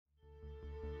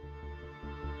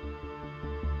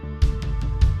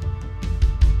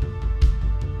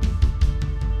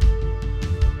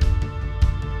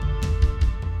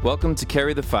Welcome to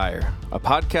Carry the Fire, a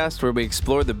podcast where we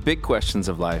explore the big questions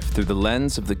of life through the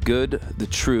lens of the good, the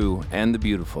true, and the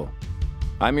beautiful.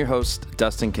 I'm your host,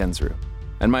 Dustin Kensrue,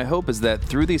 and my hope is that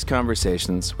through these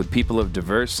conversations with people of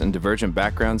diverse and divergent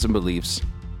backgrounds and beliefs,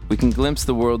 we can glimpse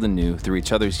the world anew through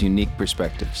each other's unique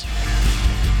perspectives.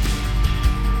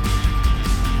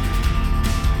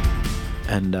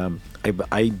 And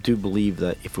I do believe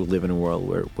that if we live in a world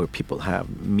where people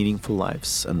have meaningful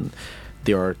lives and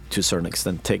they are to a certain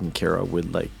extent taken care of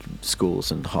with like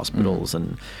schools and hospitals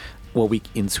and what we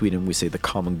in Sweden we say the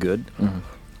common good.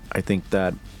 I think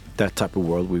that type of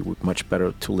world we would much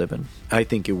better to live in. I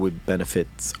think it would benefit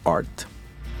art.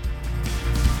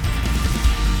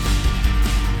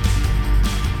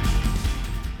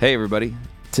 Hey everybody,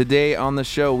 today on the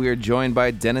show we are joined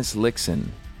by Dennis Lyxzén.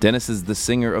 Dennis is the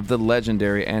singer of the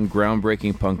legendary and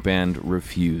groundbreaking punk band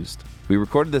Refused. We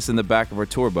recorded this in the back of our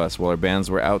tour bus while our bands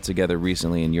were out together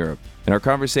recently in Europe. In our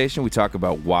conversation, we talk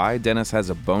about why Dennis has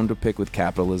a bone to pick with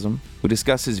capitalism. We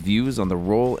discuss his views on the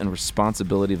role and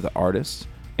responsibility of the artist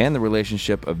and the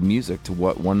relationship of music to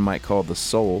what one might call the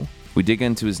soul. We dig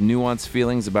into his nuanced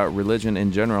feelings about religion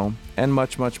in general and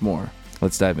much, much more.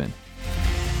 Let's dive in.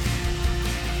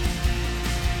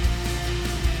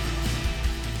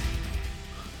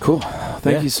 Cool.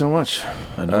 Thank you so much.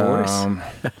 No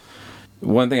worries.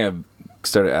 One thing I've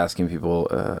started asking people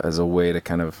as a way to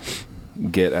kind of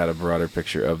get at a broader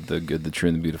picture of the good, the true,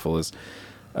 and the beautiful is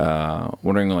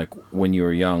wondering, like, when you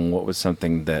were young, what was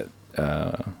something that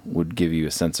would give you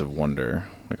a sense of wonder,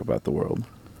 like, about the world?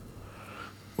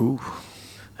 Ooh,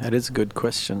 that is a good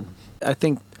question.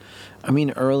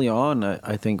 Early on,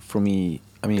 I think for me,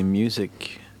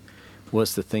 music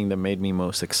was the thing that made me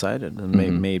most excited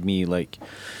and made me, like,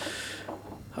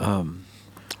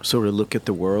 sort of look at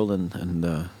the world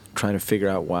and trying to figure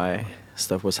out why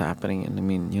stuff was happening.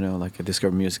 And I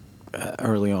discovered music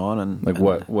early on. And like,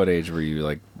 what age were you,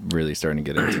 like, really starting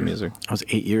to get into music? I was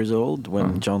 8 years old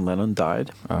when John Lennon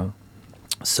died.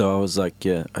 So I was like,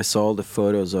 I saw all the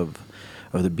photos of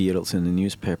the Beatles in the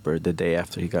newspaper the day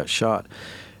after he got shot.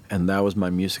 And that was my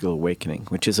musical awakening,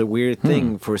 which is a weird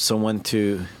thing for someone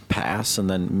to pass and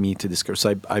then me to discover.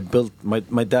 So I built,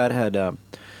 my dad had a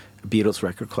Beatles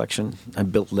record collection. I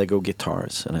built Lego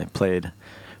guitars and I played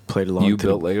along. You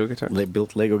built Lego guitars? I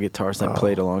built Lego guitars and I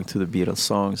played along to the Beatles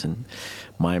songs and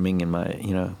miming in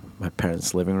my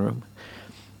parents' living room.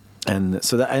 And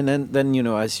so that, and then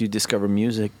as you discover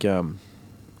music, that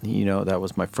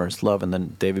was my first love. And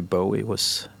then David Bowie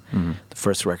was the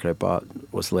first record I bought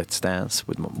was Let's Dance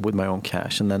with my own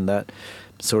cash. And then that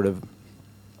sort of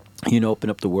open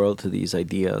up the world to these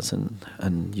ideas,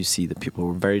 and you see that people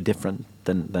were very different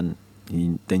than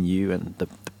you and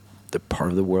the part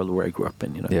of the world where I grew up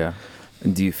in. Yeah.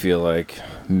 And do you feel like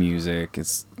music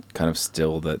is kind of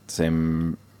still that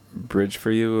same bridge for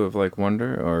you of, like,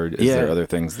 wonder, or is there other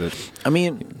things that?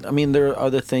 There are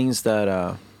other things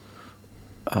that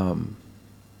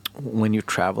when you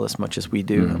travel as much as we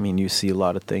do, you see a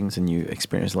lot of things and you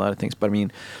experience a lot of things. But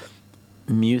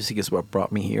music is what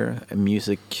brought me here, and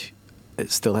music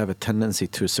still have a tendency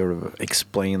to sort of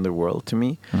explain the world to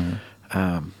me.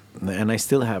 And I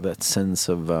still have that sense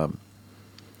of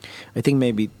I think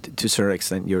maybe to a certain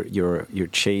extent you're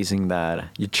chasing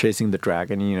the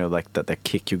dragon, like that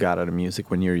kick you got out of music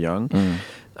when you're young.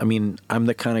 I'm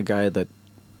the kind of guy that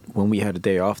when we had a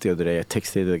day off the other day, I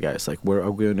texted the guys like, where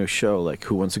are we going to a show? Like,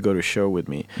 who wants to go to a show with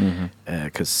me?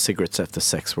 Because Cigarettes After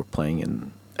Sex were playing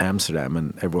in Amsterdam,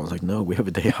 and everyone's like, no, we have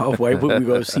a day off. Why would we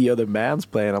go see other bands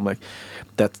play? And I'm like,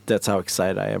 that's how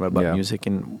excited I am about music.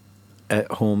 And at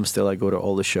home still, I go to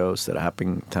all the shows that are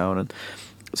happening in town, and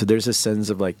so there's a sense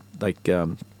of like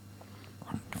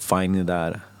finding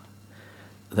that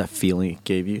feeling it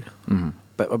gave you.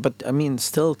 But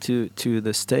still to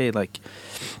this day, like,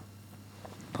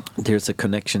 there's a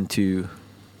connection to.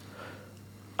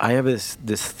 I have this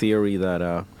theory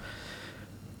that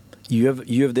you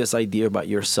have this idea about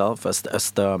yourself as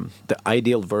the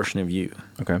ideal version of you.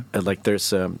 Okay. Like, there's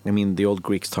the old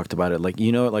Greeks talked about it. Like,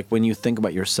 like when you think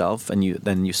about yourself and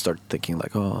you start thinking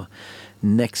like, oh,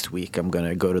 next week I'm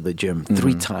gonna go to the gym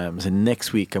 3 times, and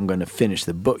next week I'm gonna finish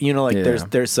the book.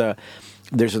 There's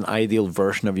an ideal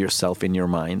version of yourself in your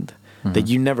mind that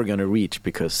you're never gonna reach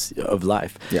because of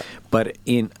life. Yeah. But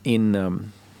in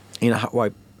how I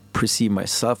perceive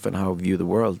myself and how I view the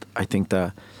world, I think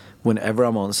that whenever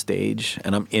I'm on stage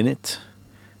and I'm in it,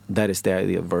 that is the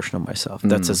ideal version of myself.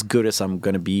 That's as good as I'm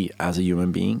going to be as a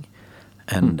human being,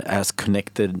 and as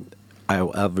connected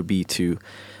I'll ever be to,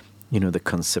 the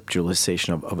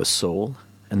conceptualization of a soul.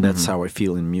 And that's how I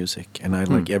feel in music. And I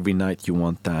like every night you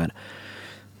want that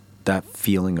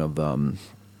feeling of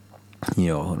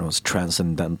those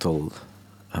transcendental,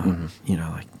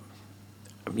 like,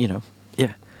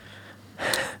 yeah.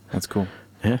 That's cool.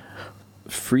 Yeah.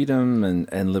 Freedom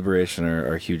and liberation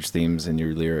are huge themes in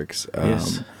your lyrics.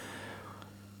 Yes.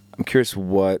 I'm curious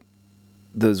what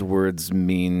those words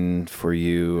mean for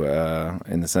you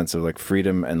in the sense of like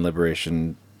freedom and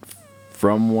liberation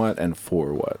from what and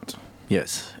for what?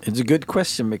 Yes. It's a good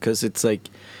question because it's like,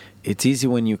 it's easy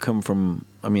when you come from,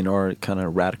 our kind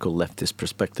of radical leftist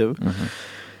perspective.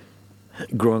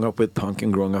 Growing up with punk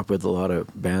and growing up with a lot of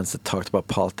bands that talked about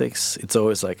politics, it's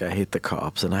always like, I hate the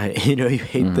cops and you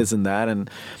hate this and that. And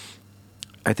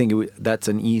I think that's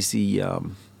an easy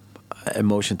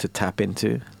emotion to tap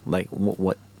into. Like,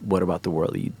 what about the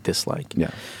world you dislike?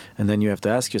 Yeah. And then you have to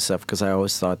ask yourself, because I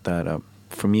always thought that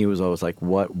for me, it was always like,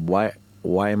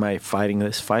 why am I fighting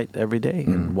this fight every day?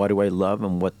 And what do I love?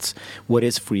 And what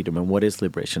is freedom and what is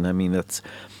liberation? That's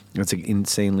an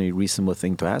insanely reasonable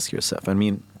thing to ask yourself.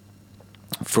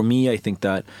 For me, I think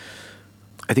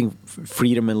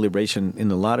freedom and liberation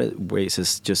in a lot of ways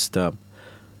is just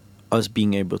us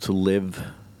being able to live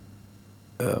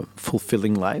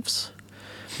fulfilling lives.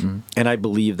 And I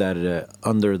believe that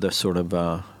under the sort of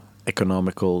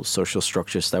economical, social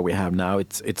structures that we have now,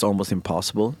 it's almost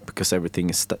impossible because everything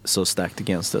is so stacked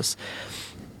against us.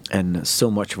 And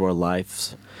so much of our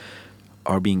lives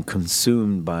are being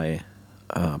consumed by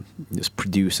just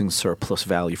producing surplus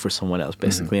value for someone else,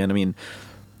 basically.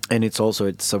 And it's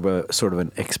sort of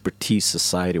an expertise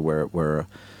society where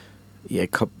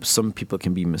some people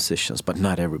can be musicians, but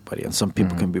not everybody, and some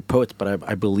people can be poets. But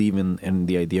I believe in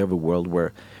the idea of a world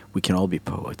where we can all be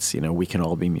poets. We can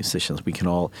all be musicians. We can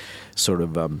all sort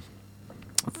of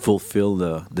fulfill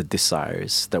the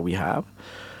desires that we have.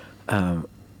 And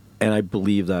I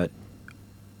believe that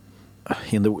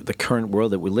in the current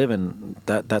world that we live in,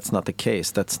 that's not the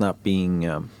case. That's not being,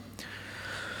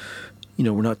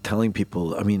 we're not telling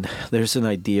people. There's an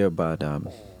idea about,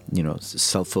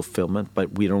 self-fulfillment,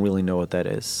 but we don't really know what that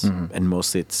is. And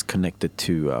mostly it's connected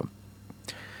to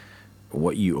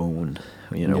what you own,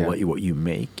 what you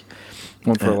make.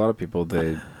 Well, for a lot of people,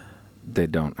 they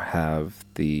don't have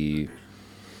the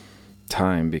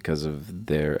time because of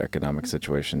their economic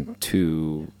situation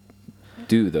to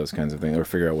do those kinds of things or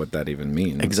figure out what that even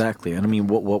means. Exactly. And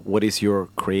what is your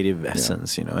creative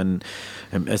essence, and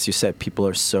as you said, people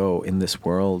are so in this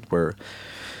world where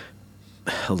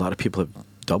a lot of people have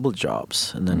double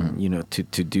jobs, and then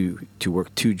to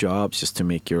work two jobs just to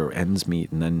make your ends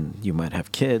meet, and then you might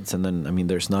have kids, and then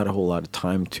there's not a whole lot of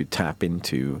time to tap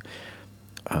into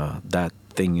that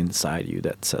thing inside you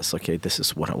that says, okay, this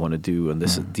is what I want to do, and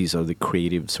these are the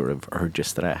creative sort of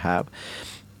urges that I have.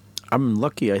 I'm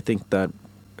lucky. I think that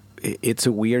it's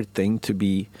a weird thing to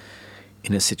be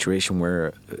in a situation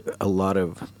where a lot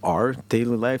of our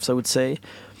daily lives, I would say,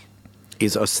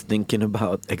 is us thinking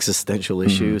about existential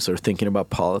issues or thinking about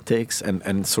politics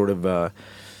and sort of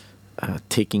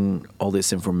taking all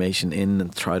this information in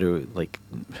and try to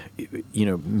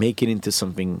make it into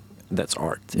something that's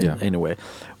art in a way.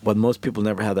 But most people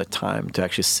never have that time to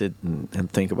actually sit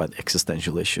and think about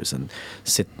existential issues and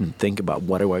sit and think about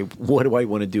what do I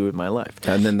want to do with my life.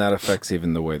 And then that affects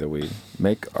even the way that we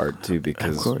make art too,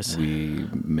 because we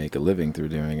make a living through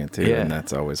doing it too, and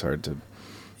that's always hard to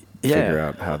figure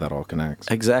out how that all connects.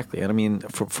 Exactly. And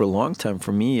for a long time,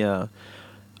 for me, I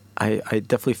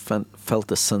definitely felt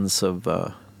a sense of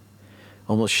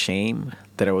almost shame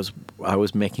that I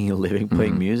was making a living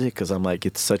playing music, because I'm like,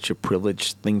 it's such a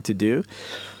privileged thing to do.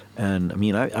 And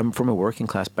I'm from a working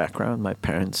class background. My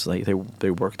parents, they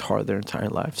worked hard their entire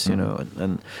lives,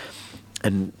 and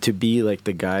to be like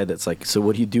the guy that's like, so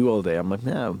what do you do all day? I'm like,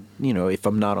 no, if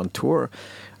I'm not on tour,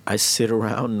 I sit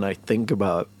around and I think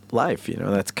about life.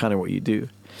 That's kind of what you do,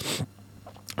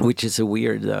 which is a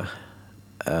weird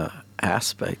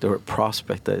aspect or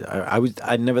prospect that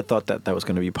I never thought that was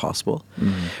going to be possible.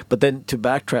 But then to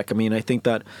backtrack, I think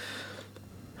that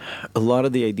a lot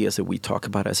of the ideas that we talk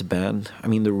about as a band,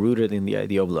 they're rooted in the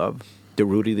idea of love. They're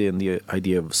rooted in the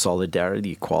idea of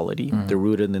solidarity, equality. They're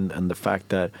rooted in the fact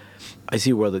that I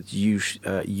see a world that's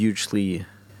hugely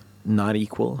not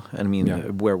equal.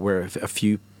 Where a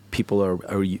few people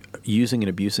are using and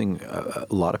abusing a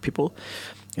lot of people.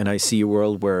 And I see a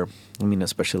world where,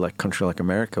 especially like country like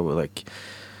America, where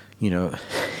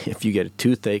if you get a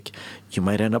toothache, you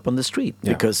might end up on the street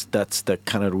because that's the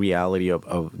kind of reality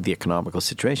of the economical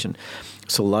situation.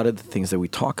 So a lot of the things that we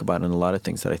talk about and a lot of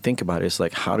things that I think about is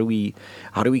like, how do we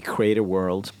create a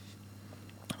world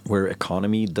where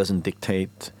economy doesn't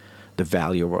dictate the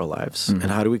value of our lives? And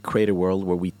how do we create a world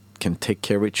where we can take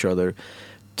care of each other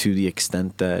to the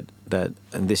extent that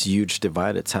and this huge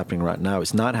divide that's happening right now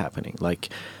is not happening? Like,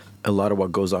 a lot of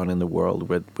what goes on in the world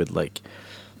with like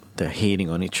the hating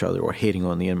on each other or hating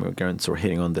on the immigrants or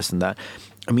hating on this and that.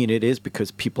 I mean, it is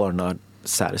because people are not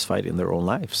satisfied in their own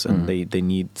lives, and they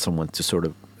need someone to sort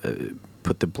of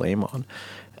put the blame on.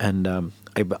 And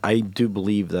I do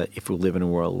believe that if we live in a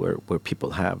world where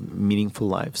people have meaningful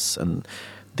lives and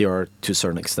they are to a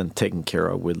certain extent taken care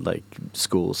of with like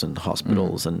schools and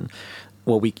hospitals and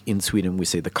what we in Sweden we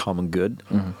say the common good.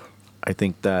 I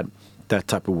think that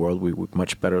type of world we would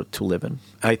much better to live in.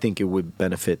 I think it would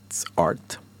benefit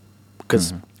art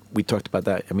because we talked about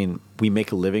that. I mean, we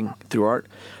make a living through art,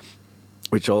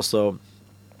 which also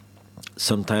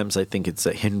sometimes I think it's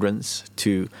a hindrance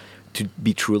to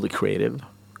be truly creative,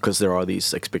 because there are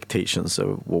these expectations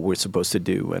of what we're supposed to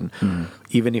do. And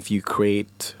even if you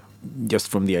create just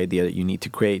from the idea that you need to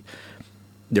create,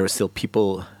 there are still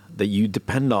people that you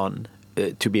depend on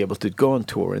to be able to go on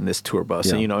tour in this tour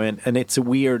bus. And, and it's a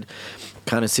weird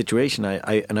kind of situation.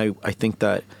 I think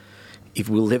that if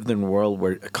we lived in a world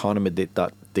where economy did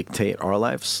not dictate our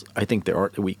lives, I think the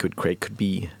art that we could create could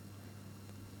be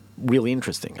really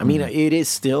interesting. I mean, it is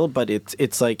still, but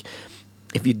it's like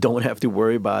if you don't have to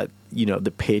worry about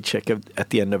the paycheck at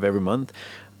the end of every month,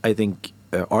 I think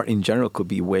art in general could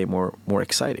be way more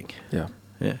exciting. Yeah.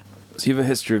 So you have a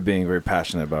history of being very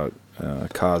passionate about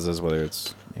causes, whether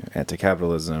it's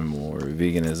anti-capitalism or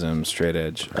veganism, straight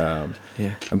edge.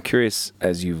 I'm curious,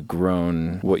 as you've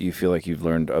grown, what you feel like you've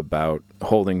learned about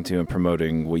holding to and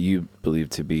promoting what you believe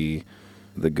to be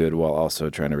the good, while also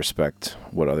trying to respect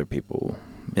what other people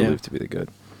believe to be the good.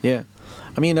 Yeah,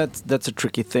 I mean that's a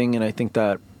tricky thing, and I think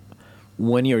that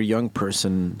when you're a young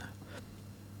person,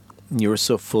 you're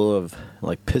so full of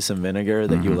like piss and vinegar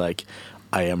that you're like,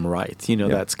 I am right.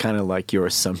 That's kind of like your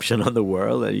assumption on the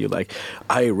world, that you're like,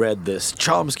 I read this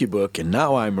Chomsky book and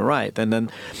now I'm right. And then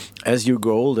as you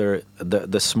grow older,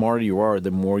 the smarter you are,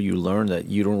 the more you learn that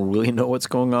you don't really know what's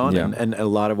going on. Yeah. And a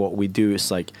lot of what we do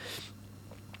is like,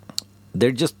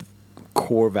 they're just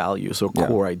core values or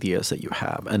core ideas that you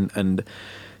have. And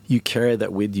you carry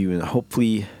that with you, and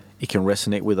hopefully it can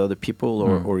resonate with other people,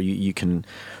 or you can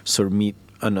sort of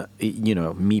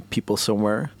meet people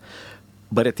somewhere.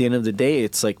 But at the end of the day,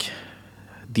 it's like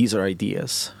these are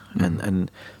ideas, and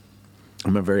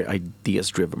I'm a very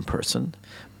ideas-driven person.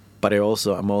 But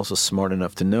I'm also smart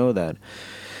enough to know that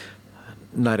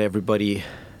not everybody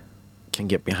can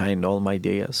get behind all my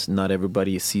ideas. Not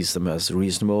everybody sees them as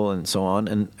reasonable, and so on.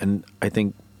 And I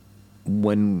think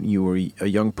when you were a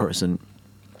young person,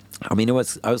 I mean, I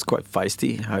was quite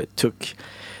feisty. I took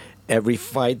every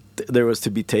fight there was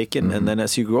to be taken, and then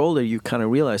as you grow older, you kind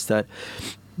of realize that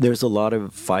there's a lot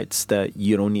of fights that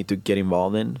you don't need to get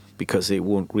involved in because it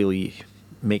won't really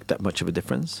make that much of a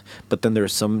difference. But then there are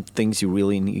some things you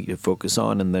really need to focus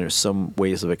on, and there's some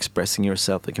ways of expressing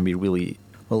yourself that can be really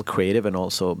creative and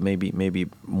also maybe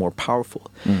more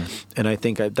powerful. And I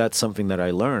think that's something that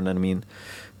I learned. And I mean,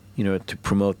 to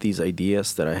promote these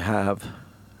ideas that I have.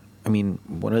 I mean,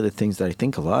 one of the things that I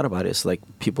think a lot about is like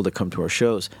people that come to our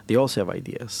shows, they also have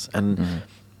ideas. And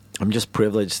I'm just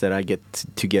privileged that I get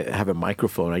to have a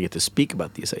microphone. I get to speak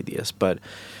about these ideas. But,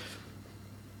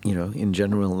 in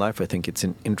general in life, I think it's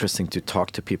interesting to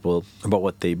talk to people about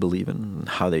what they believe in and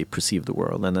how they perceive the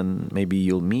world. And then maybe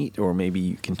you'll meet, or maybe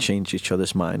you can change each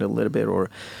other's mind a little bit,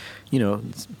 or,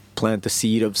 plant the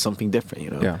seed of something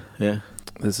different, Yeah.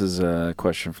 This is a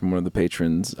question from one of the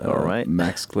patrons, All right.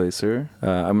 Max Glaser.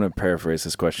 I'm going to paraphrase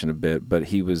this question a bit, but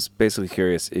he was basically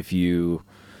curious if you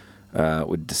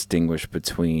would distinguish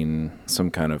between some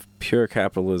kind of pure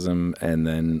capitalism and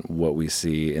then what we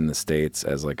see in the States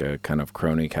as like a kind of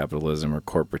crony capitalism or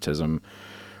corporatism,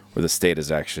 where the state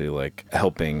is actually like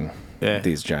helping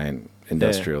these giant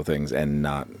industrial things and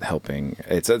not helping.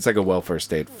 It's like a welfare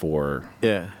state for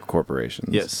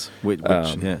corporations. Yes. Which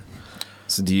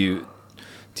So do you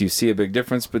see a big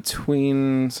difference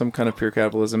between some kind of pure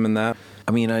capitalism and that?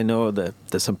 I mean, I know that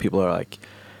some people are like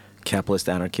capitalist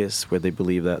anarchists, where they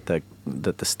believe that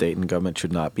the state and government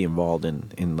should not be involved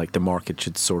in like the market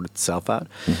should sort itself out.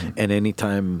 And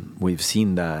anytime we've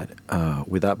seen that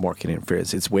without market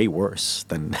interference, it's way worse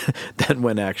than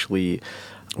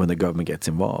when the government gets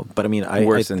involved. But I mean,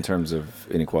 worse in terms of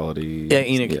inequality.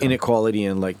 Inequality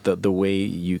and like the way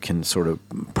you can sort of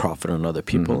profit on other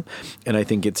people. And I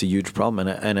think it's a huge problem.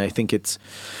 And I think it's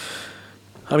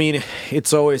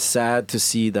always sad to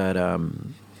see that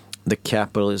the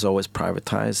capital is always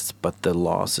privatized, but the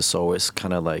loss is always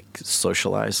kind of like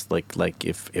socialized. Like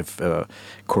if a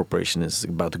corporation is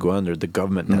about to go under, the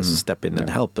government has to step in and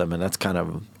help them, and that's kind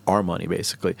of our money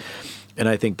basically. And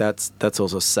I think that's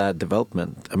also a sad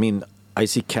development. I mean, I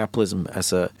see capitalism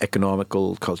as a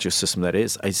economical culture system that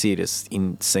is. I see it as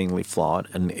insanely flawed,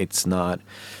 and it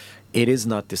is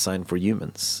not designed for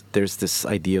humans. There's this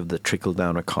idea of the trickle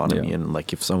down economy, Yeah. and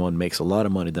like if someone makes a lot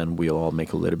of money, then we all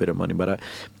make a little bit of money. But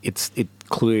it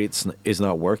clearly is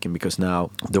not working, because now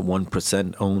the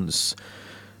 1% owns,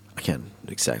 I can't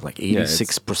exactly, like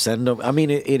 86% of. I mean,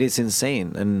 it is insane.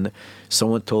 And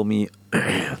someone told me,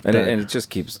 And it just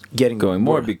keeps Getting going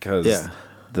more more. because Yeah.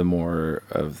 the more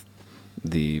of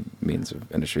the means of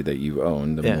industry that you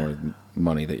own, the Yeah. more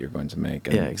money that you're going to make.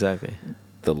 And yeah, exactly.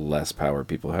 the less power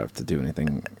people have to do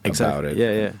anything Exactly. about it.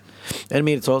 Yeah. And I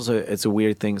mean, it's a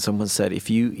weird thing. Someone said if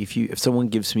someone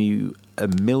gives you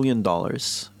 $1 million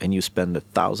and you spend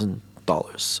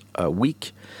 $1,000 a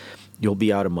week, you'll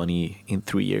be out of money in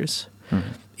 3 years.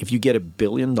 Mm-hmm. If you get $1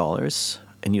 billion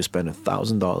and you spend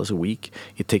 $1,000 a week,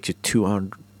 it takes you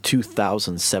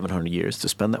 2,700 years to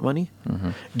spend that money.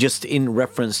 Mm-hmm. Just in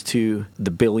reference to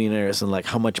the billionaires and like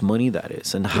how much money that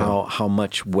is, and how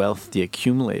much wealth they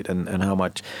accumulate, and how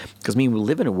much. Because I mean, we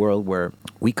live in a world where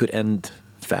we could end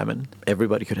famine.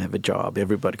 Everybody could have a job.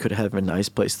 Everybody could have a nice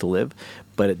place to live.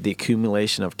 But the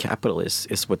accumulation of capital is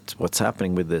what's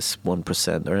happening with this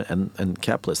 1% and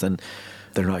capitalists, and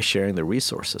they're not sharing the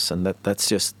resources, and that's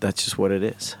just what it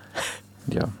is.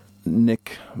 Yeah.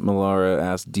 Nick Malara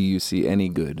asked, do you see any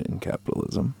good in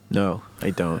capitalism? No, I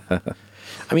don't.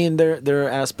 I mean, there are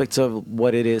aspects of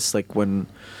what it is, like when,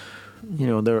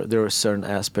 there are certain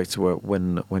aspects where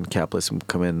when capitalism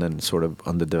come in and sort of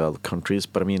underdeveloped countries.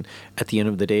 But I mean, at the end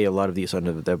of the day, a lot of these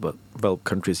underdeveloped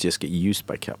countries just get used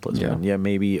by capitalism. Yeah. And yeah,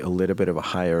 maybe a little bit of a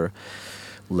higher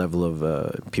level of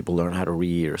people learn how to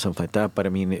read or something like that. But I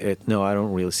mean, no, I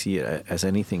don't really see it as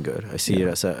anything good. I see it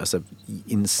as a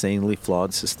insanely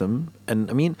flawed system. And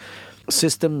I mean,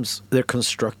 systems, they're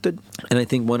constructed. And I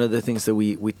think one of the things that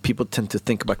we people tend to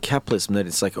think about capitalism, that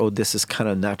it's like, oh, this is kind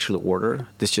of natural order.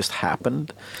 This just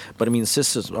happened. But I mean,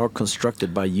 systems are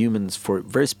constructed by humans for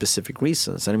very specific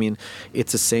reasons. And I mean,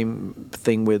 it's the same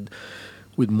thing with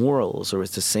morals, or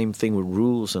it's the same thing with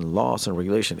rules and laws and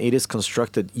regulation. It is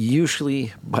constructed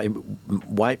usually by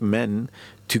white men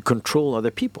to control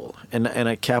other people, and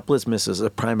capitalism is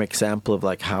a prime example of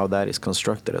like how that is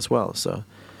constructed as well. So,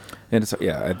 And it's,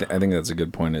 I think that's a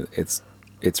good point.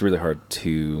 It's really hard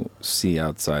to see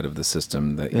outside of the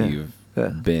system that you've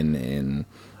been in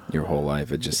your whole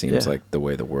life. It just seems like the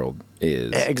way the world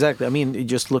is. Exactly. I mean,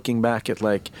 just looking back at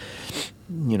like,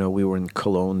 we were in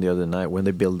Cologne the other night when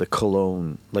they built the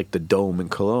Cologne, like the dome in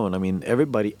Cologne. I mean,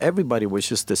 everybody was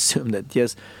just assumed that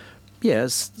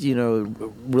yes,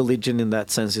 religion in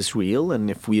that sense is real, and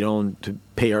if we don't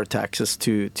pay our taxes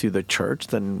to the church,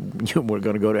 then we're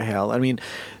going to go to hell. I mean,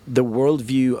 the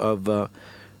worldview of,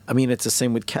 it's the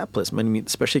same with capitalism. I mean,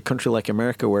 especially a country like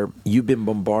America, where you've been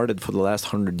bombarded for the last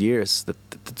 100 years that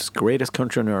it's the greatest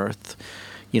country on earth.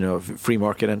 Free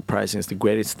market enterprising is the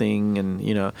greatest thing, and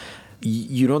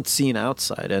you don't see an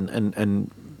outside,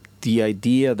 and the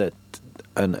idea that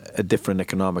a different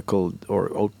economical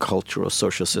or cultural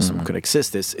social system could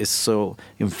exist is so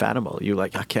infathomable. You're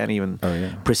like, I can't even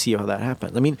perceive how that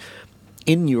happens. I mean,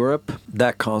 in Europe,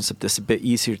 that concept is a bit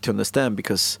easier to understand,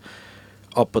 because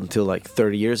up until like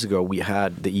 30 years ago, we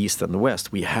had the East and the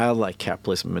West. We had like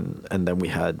capitalism, and then we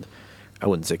had, I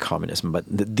wouldn't say communism, but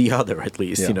the other at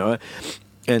least,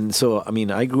 And so, I mean,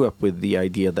 I grew up with the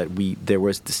idea that there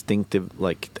was distinctive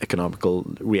like economical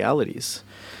realities.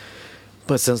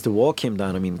 But since the wall came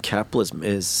down, I mean, capitalism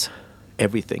is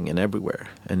everything and everywhere,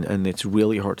 and it's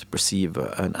really hard to perceive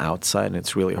an outside, and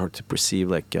it's really hard to perceive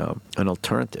like an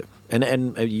alternative.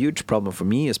 And a huge problem for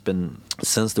me has been,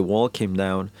 since the wall came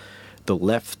down, the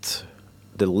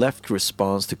left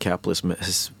response to capitalism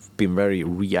has been very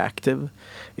reactive.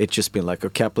 It's just been like, oh,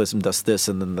 capitalism does this,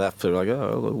 and then the left are like,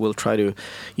 oh, we'll try to,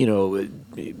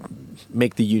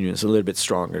 make the unions a little bit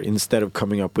stronger, instead of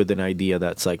coming up with an idea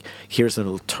that's like, here's an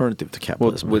alternative to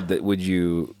capitalism. Well, would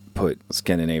you put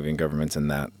Scandinavian governments in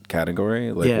that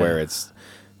category, where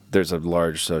there's a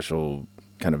large social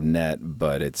kind of net,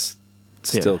 but it's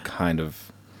still kind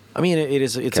of. I mean,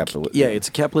 it's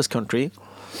a capitalist country,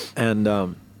 and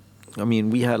I mean,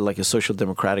 we had like a social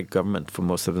democratic government for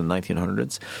most of the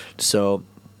 1900s. So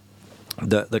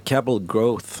the capital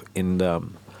growth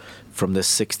from the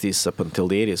 60s up until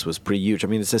the 80s was pretty huge. I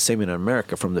mean, it's the same in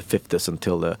America from the 50s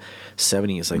until the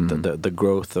 70s. Like the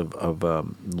growth of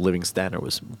living standard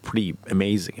was pretty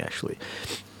amazing, actually.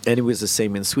 And it was the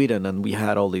same in Sweden, and we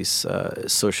had all these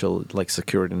social like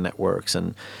security networks,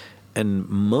 and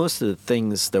most of the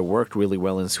things that worked really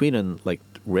well in Sweden, like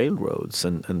railroads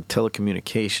and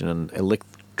telecommunication and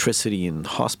electricity and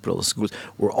hospitals, schools,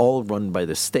 were all run by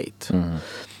the state.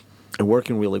 and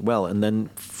working really well. And then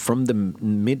from the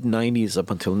mid 90s up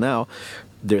until now,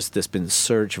 there's this been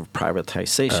surge of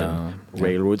privatization.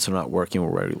 Railroads are not working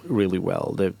really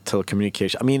well. The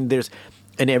telecommunication, I mean,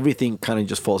 and everything kind of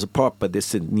just falls apart. But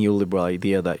this neoliberal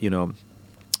idea that,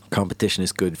 competition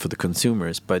is good for the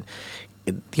consumers, but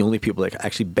the only people that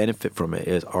actually benefit from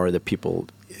it are the people,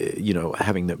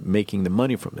 making the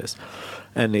money from this.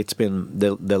 And it's been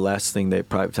the last thing they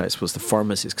privatized was the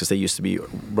pharmacies, because they used to be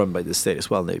run by the state as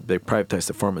well. They privatized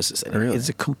the pharmacies, and it's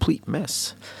a complete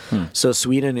mess. So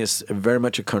Sweden is very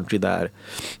much a country that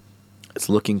is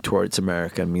looking towards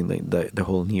America. I mean, the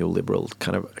whole neoliberal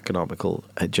kind of economical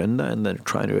agenda, and then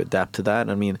trying to adapt to that.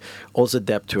 I mean, also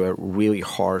adapt to a really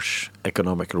harsh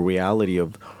economic reality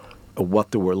of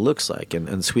what the world looks like.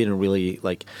 And Sweden really,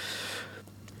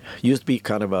 used to be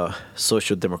kind of a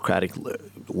social democratic,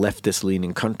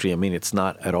 leftist-leaning country. I mean, it's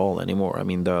not at all anymore. I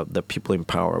mean, the people in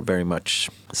power are very much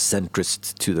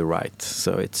centrist to the right.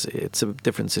 So it's a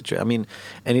different situation. I mean,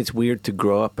 and it's weird to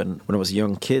grow up. And when I was a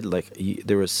young kid,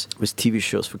 there was TV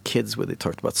shows for kids where they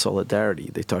talked about solidarity,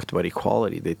 they talked about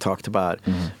equality, they talked about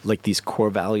these core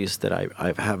values that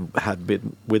I've had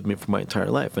been with me for my entire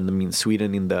life. And I mean,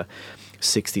 Sweden in the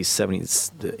 60s,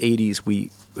 70s, the 80s,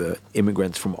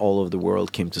 immigrants from all over the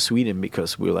world came to Sweden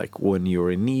because we were like, when you're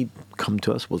in need, come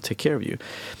to us, we'll take care of you.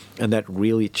 And that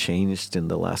really changed in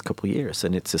the last couple of years.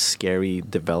 And it's a scary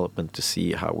development to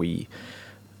see how we,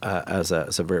 as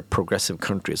a very progressive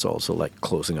country, is also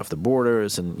closing off the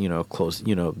borders and,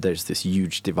 there's this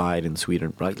huge divide in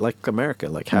Sweden, right? Like America,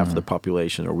 half of the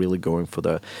population are really going for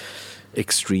the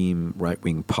extreme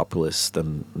right-wing populist,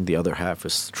 and the other half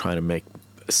is trying to make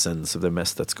sense of the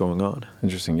mess that's going on.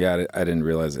 Interesting. Yeah, I didn't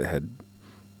realize it had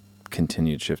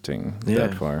continued shifting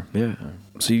that far. Yeah.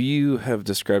 So you have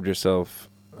described yourself,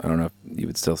 I don't know if you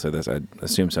would still say this, I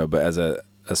assume so, but as a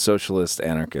socialist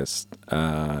anarchist.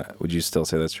 Would you still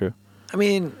say that's true? I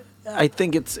mean, I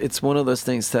think it's one of those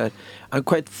things that I'm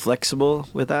quite flexible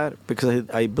with that, because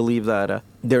I believe that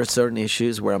there are certain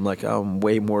issues where I'm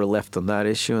way more left on that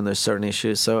issue, and there's certain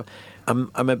issues. So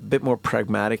I'm a bit more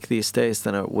pragmatic these days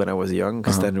than when I was young,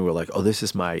 because then we were like, oh, this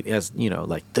is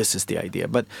this is the idea.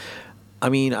 But I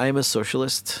mean, I am a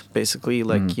socialist, basically.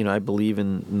 I believe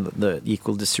in the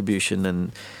equal distribution,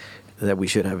 and that we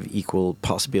should have equal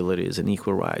possibilities and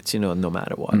equal rights, no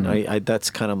matter what. That's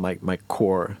kind of my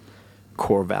core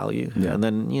value. Yeah. And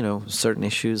then, certain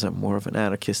issues, I'm more of an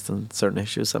anarchist, and certain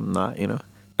issues I'm not,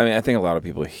 I mean, I think a lot of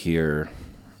people hear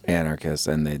anarchist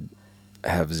and they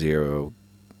have zero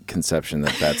conception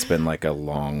that that's been a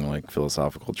long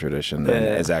philosophical tradition and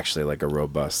is actually a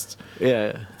robust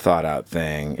thought out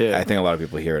thing. I think a lot of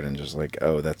people hear it and just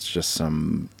oh, that's just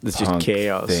some it's just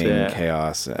chaos thing,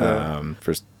 chaos.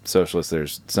 For socialists,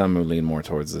 there's some who lean more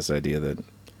towards this idea that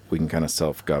we can kind of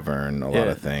self-govern a lot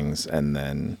of things, and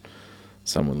then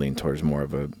some would lean towards more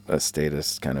of a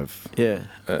statist kind of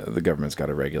the government's got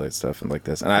to regulate stuff and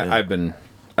this. And I've been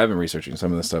researching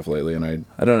some of this stuff lately, and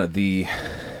I don't know,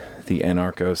 the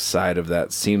anarcho side of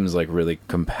that seems really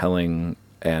compelling,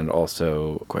 and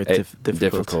also quite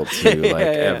difficult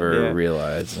to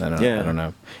realize. I don't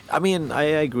know. I mean, I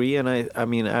agree, and I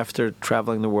mean, after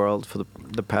traveling the world for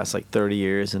the past 30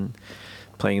 years and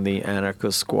playing the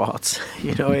anarcho squats,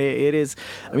 it is.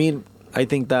 I mean, I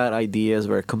think that idea is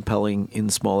very compelling in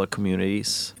smaller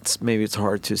communities. Maybe it's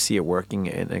hard to see it working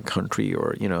in a country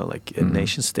or a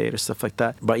nation state or stuff like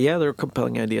that. But yeah, there are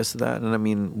compelling ideas to that, and I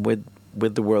mean,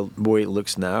 with the world the way it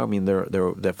looks now, I mean, there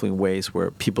are definitely ways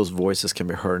where people's voices can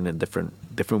be heard in a different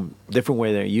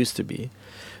way than it used to be.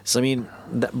 So I mean,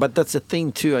 but that's the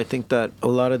thing too. I think that a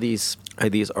lot of these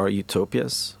ideas are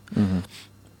utopias,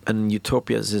 and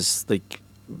utopias is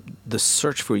the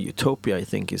search for utopia. I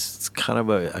think is kind of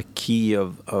a key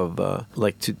of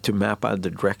to map out the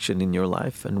direction in your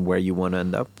life and where you want to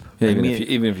end up. Yeah,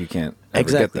 even if you can't ever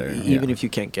get there. Even if you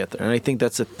can't get there. And I think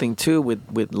that's a thing too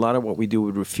with a lot of what we do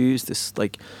with Refused. Is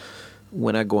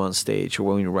when I go on stage or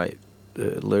when we write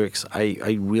lyrics,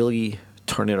 I really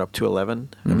turn it up to 11.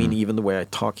 I mean, even the way I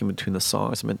talk in between the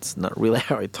songs, I mean, it's not really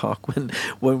how I talk when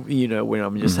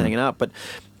I'm just hanging out, but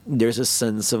there's a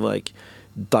sense of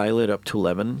dial it up to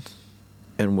 11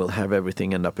 and we'll have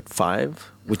everything end up at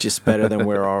 5, which is better than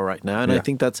where we are right now. And I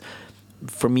think that's,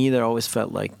 for me, that always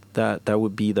felt like that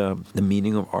would be the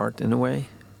meaning of art in a way.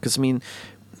 Because, I mean,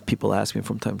 people ask me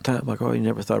from time to time, oh, you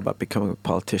never thought about becoming a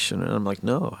politician? And I'm like,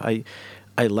 no, I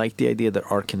like the idea that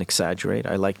art can exaggerate.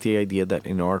 I like the idea that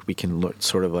in art we can look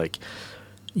sort of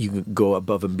you can go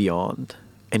above and beyond.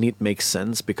 And it makes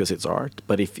sense because it's art.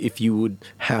 But if you would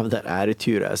have that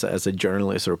attitude as a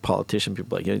journalist or a politician,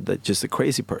 people are that's just a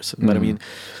crazy person. But I mean,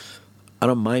 I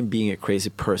don't mind being a crazy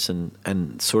person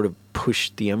and sort of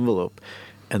push the envelope,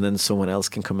 and then someone else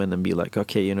can come in and be like,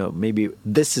 okay, you know, maybe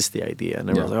this is the idea, and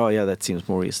everyone's like, oh yeah, that seems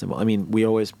more reasonable. I mean,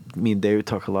 me and David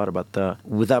talk a lot about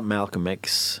without Malcolm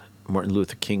X, Martin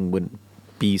Luther King wouldn't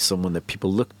be someone that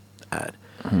people looked at.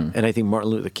 And I think Martin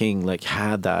Luther King like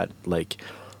had that, like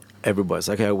everybody's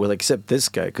like, okay, well, accept this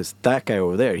guy because that guy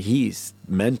over there, he's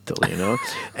mental, you know.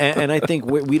 and I think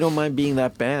we don't mind being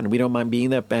that band. We don't mind being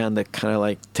that band that kind of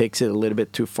like takes it a little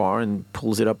bit too far and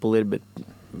pulls it up a little bit,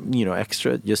 you know,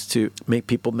 extra, just to make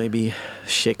people maybe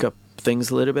shake up things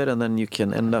a little bit, and then you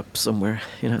can end up somewhere,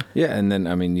 you know. Yeah, and then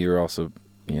I mean, you're also,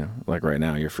 you know, like right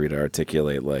now, you're free to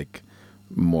articulate like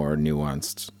more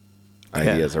nuanced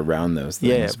ideas around those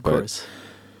things. Yeah, of course.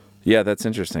 Yeah, that's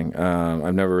interesting.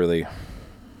 I've never really,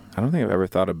 I don't think I've ever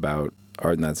thought about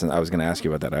art in that sense. I was going to ask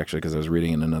you about that actually, because I was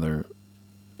reading in another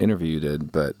interview you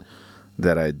did, but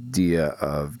that idea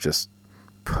of just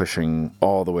pushing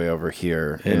all the way over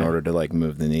here in order to like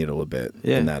move the needle a bit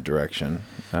in that direction.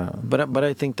 But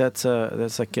I think that's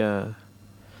like I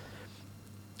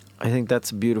think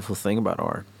that's a beautiful thing about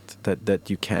art,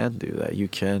 that you can do that. You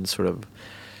can sort of,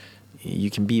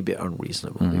 you can be a bit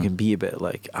unreasonable. You can be a bit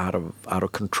like out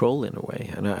of control in a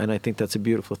way, and I think that's a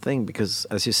beautiful thing, because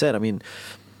as you said, I mean,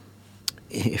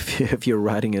 if you're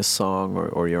writing a song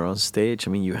or you're on stage,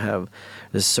 I mean, you have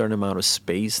a certain amount of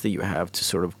space that you have to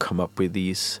sort of come up with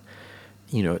these,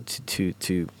 you know, to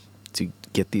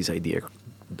get these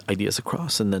ideas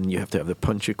across, and then you have to have the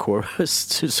punchy chorus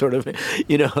to sort of,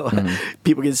 you know,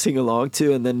 people can sing along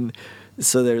to, and then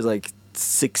so there's like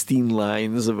 16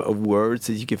 lines of words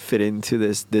that you can fit into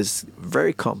this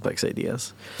very complex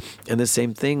ideas. And the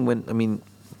same thing when, I mean,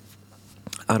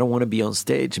 I don't want to be on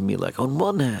stage and be like, on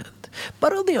one hand,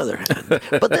 but on the other hand,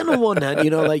 but then on one hand, you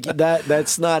know, like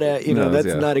that's not a, you know,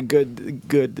 not a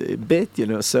good bit, you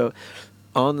know. So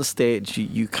on the stage,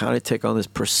 you kind of take on this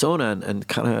persona and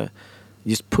kind of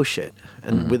just push it.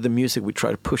 And with the music, we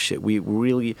try to push it. We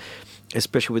really,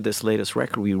 especially with this latest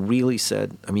record, we really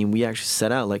said, I mean, we actually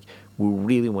set out like, we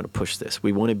really want to push this.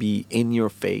 We want to be in your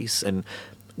face, and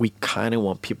we kind of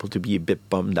want people to be a bit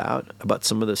bummed out about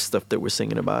some of the stuff that we're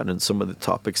singing about and some of the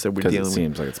topics that we're dealing with. Because it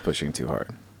seems like it's pushing too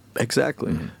hard.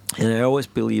 Exactly. And I always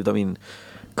believed, I mean,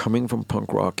 coming from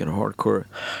punk rock and hardcore,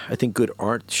 I think good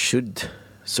art should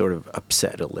sort of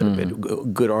upset a little bit.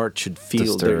 Good art should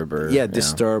feel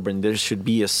disturb, and there should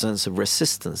be a sense of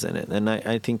resistance in it. And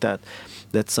I think that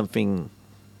that's something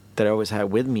that I always had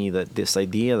with me, that this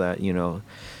idea that, you know,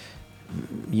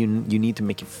 you need to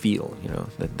make it feel, you know,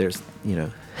 that there's, you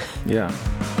know. Yeah.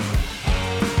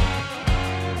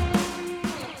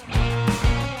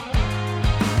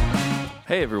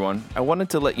 Hey everyone, I wanted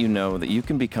to let you know that you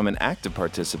can become an active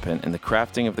participant in the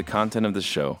crafting of the content of the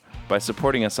show by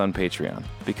supporting us on Patreon.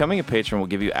 Becoming a patron will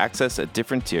give you access at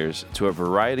different tiers to a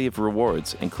variety of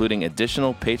rewards, including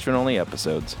additional patron-only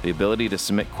episodes, the ability to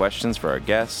submit questions for our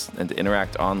guests, and to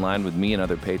interact online with me and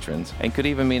other patrons, and could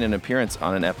even mean an appearance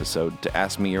on an episode to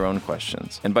ask me your own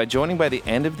questions. And by joining by the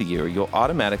end of the year, you'll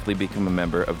automatically become a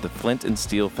member of the Flint and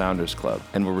Steel Founders Club,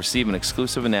 and will receive an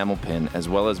exclusive enamel pin as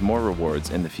well as more rewards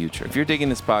in the future. If you're digging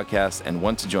this podcast and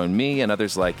want to join me and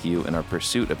others like you in our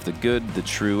pursuit of the good, the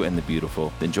true, and the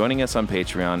beautiful, then joining us on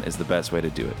Patreon is the best way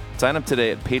to do it. Sign up today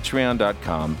at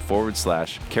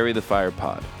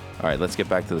patreon.com/carrythefirepod. All right, let's get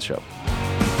back to the show.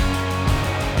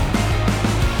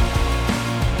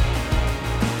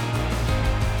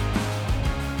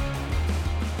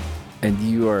 And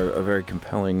you are a very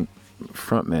compelling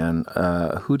frontman.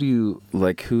 Who do you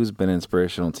like? Who's been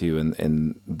inspirational to you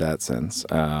in that sense?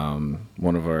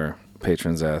 One of our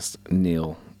patrons asked,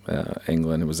 Neil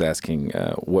England, was asking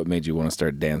what made you want to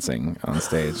start dancing on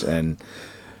stage, and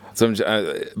so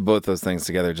both those things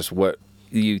together. Just what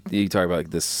you talk about,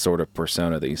 like this sort of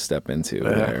persona that you step into,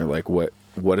 there. Like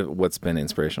what's been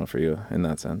inspirational for you in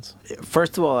that sense?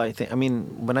 First of all, I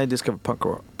mean, when I discovered punk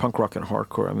rock and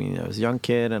hardcore, I mean, I was a young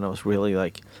kid and I was really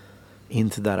like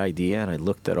into that idea, and I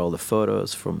looked at all the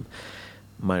photos from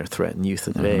Minor Threat and Youth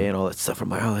of the Day and all that stuff. I'm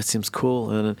like, oh, that seems cool.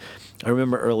 And I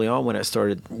remember early on when I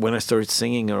started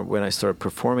singing or when I started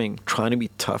performing, trying to be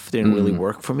tough didn't really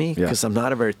work for me, because I'm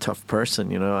not a very tough person,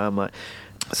 you know. I'm like,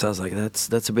 so I was like,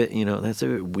 that's a bit, you know, that's a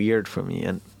bit weird for me.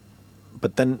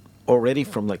 But then already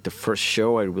from like the first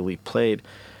show I really played,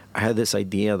 I had this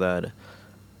idea that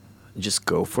just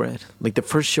go for it. Like the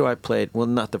first show I played, well,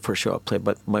 not the first show I played,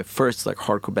 but my first like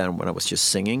hardcore band when I was just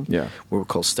singing, we were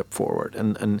called Step Forward,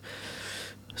 and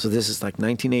so this is like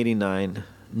 1989.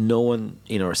 No one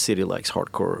in our city likes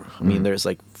hardcore. I mean, there's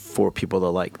like 4 people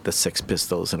that like the Sex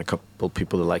Pistols and a couple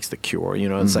people that likes the Cure. You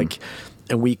know, it's like,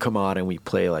 and we come out and we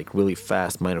play like really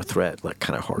fast Minor Threat, like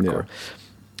kind of hardcore.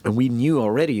 and we knew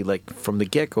already, like from the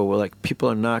get go, we're like, people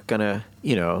are not gonna,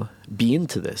 be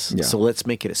into this. Yeah. So let's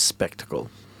make it a spectacle.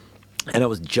 And I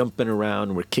was jumping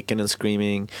around, we're kicking and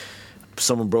screaming.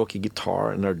 Someone broke a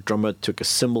guitar, and our drummer took a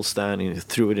cymbal stand and he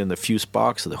threw it in the fuse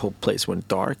box, so the whole place went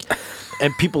dark.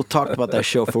 And people talked about that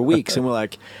show for weeks, and we're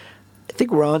like, I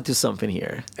think we're on to something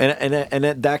here. And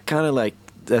that kind of like,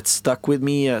 that stuck with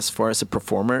me as far as a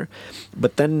performer.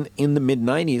 But then in the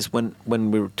mid-90s,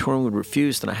 when we were touring with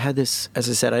Refused, and I had this, as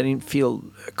I said, I didn't feel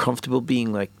comfortable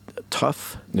being like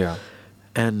tough. Yeah.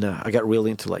 And I got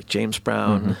really into like James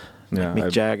Brown, Yeah,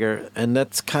 Mick Jagger, and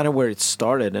that's kind of where it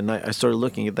started. And I started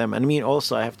looking at them. And I mean,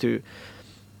 also I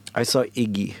saw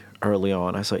Iggy early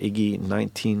on. I saw Iggy in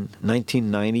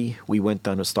 1990. We went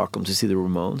down to Stockholm to see the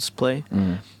Ramones play.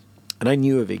 And I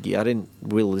knew of Iggy. I didn't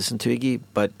really listen to Iggy,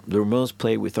 but the Ramones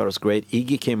played. We thought it was great.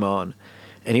 Iggy came on,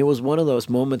 and it was one of those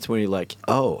moments where you're like,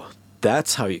 oh,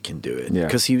 that's how you can do it. Yeah.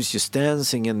 Because he was just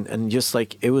dancing and just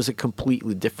like, it was a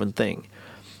completely different thing.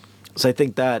 So I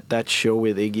think that show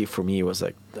with Iggy for me was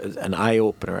like an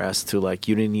eye-opener as to like,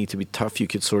 you didn't need to be tough. You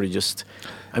could sort of just,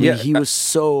 I mean, he was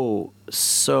so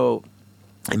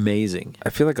amazing.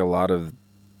 I feel like a lot of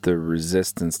the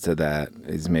resistance to that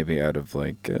is maybe out of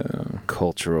like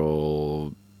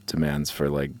cultural demands for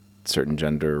like certain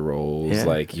gender roles. Yeah,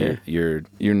 like you're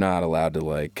not allowed to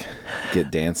like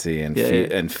get dancey and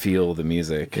and feel the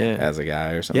music as a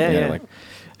guy or something. Yeah. Like,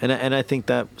 and I think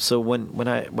that, so when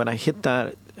I hit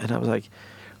that, and I was like,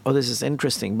 oh, this is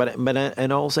interesting. But I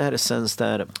also had a sense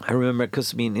that I remember,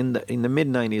 because I mean, in the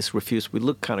mid-90s, Refused, we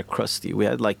looked kind of crusty. We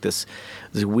had like this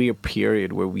weird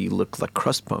period where we looked like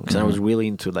crust punks, and I was really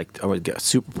into like, I would get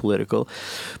super political.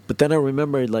 But then I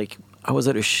remember, like, I was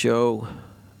at a show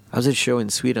in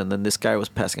Sweden, and this guy was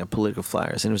passing out political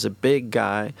flyers, and it was a big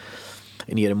guy,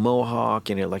 and he had a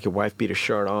mohawk, and he had like a wife beater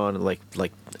shirt on,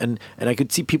 and and I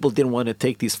could see people didn't want to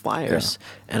take these flyers,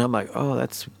 and I'm like, oh,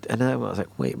 that's, and I was like,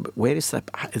 wait, is that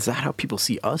how people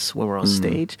see us when we're on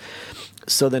stage?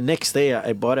 So the next day,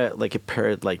 I bought a pair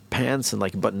of like pants and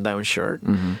like a button-down shirt,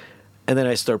 and then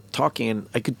I started talking, and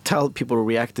I could tell people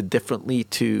reacted differently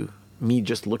to me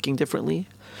just looking differently.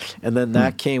 And then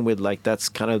that came with like, that's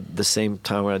kind of the same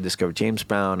time where I discovered James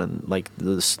Brown and like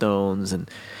the Stones, and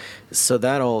so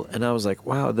that all, and I was like,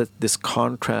 wow, this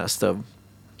contrast of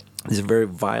this very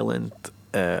violent,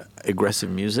 aggressive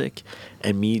music,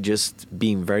 and me just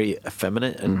being very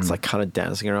effeminate and it's like kind of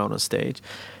dancing around on stage,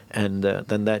 and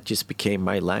then that just became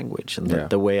my language, and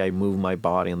the way I move my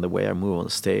body and the way I move on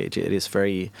stage, it is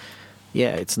very,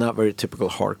 it's not very typical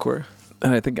hardcore.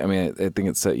 And I think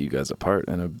it set you guys apart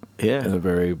in a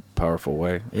very powerful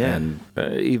way. Yeah. And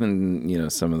even,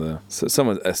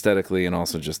 some aesthetically, and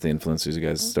also just the influences you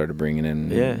guys started bringing in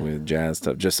with jazz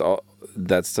stuff, just all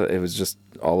that stuff. It was just,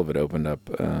 all of it opened up,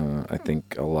 I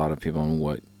think, a lot of people on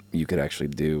what you could actually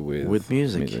do with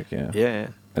music. Yeah.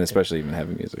 And especially even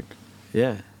heavy music.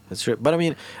 Yeah. That's true. But I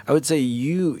mean, I would say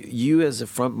you as a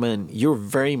frontman, you're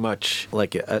very much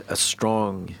like a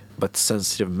strong but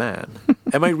sensitive man.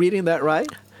 Am I reading that right?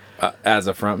 As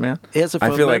a frontman? As a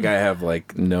frontman? I feel like I have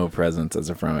like no presence as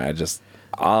a frontman.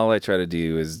 All I try to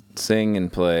do is sing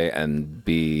and play and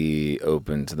be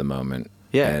open to the moment.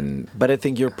 Yeah, but I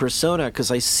think your persona, because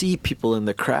I see people in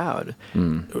the crowd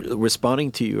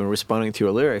responding to you and responding to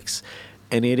your lyrics,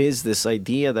 and it is this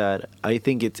idea that I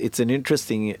think it's an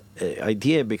interesting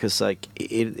idea, because like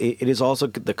it is also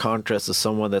the contrast of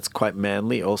someone that's quite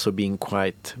manly also being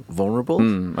quite vulnerable.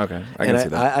 Okay, I can see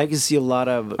that. I can see a lot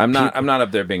of. I'm not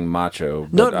up there being macho.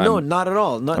 No, not at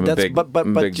all. I'm a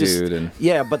big dude, and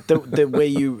but the way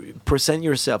you present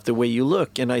yourself, the way you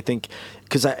look, and I think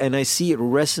I see it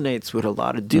resonates with a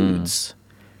lot of dudes,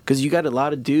 because you got a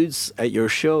lot of dudes at your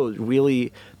show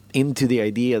really into the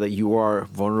idea that you are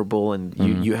vulnerable,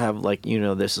 and you have like,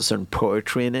 there's a certain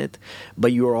poetry in it,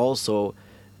 but you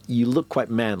look quite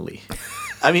manly.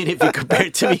 I mean, if you compare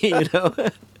it to me,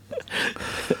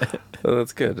 Oh,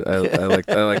 that's good. I like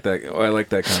that. I like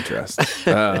that contrast.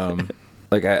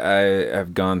 Like I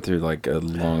have gone through like a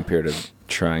long period of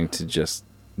trying to just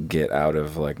get out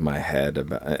of like my head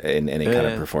about in any kind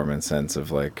of performance sense of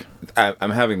like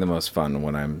I'm having the most fun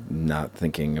when I'm not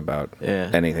thinking about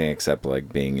anything except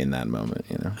like being in that moment,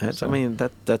 So, I mean,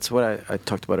 that's what I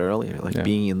talked about earlier, like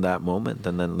being in that moment,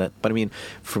 and then but I mean,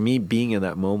 for me, being in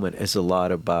that moment is a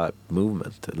lot about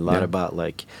movement, a lot about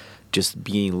like just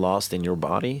being lost in your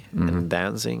body and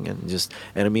dancing, and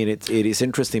I mean, it is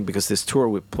interesting because this tour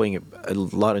we're playing a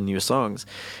lot of new songs,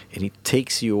 and it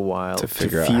takes you a while to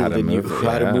figure feel out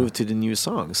how to move to the new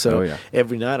song. So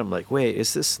every night I'm like, wait,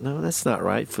 is this, no, that's not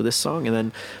right for this song, and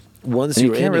then once And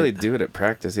you're you can't in really it, do it at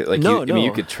practice. Like No, I mean, you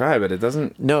no. could try, but it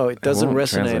doesn't. no, it doesn't won't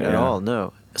resonate translate, at yeah. all.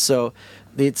 No. So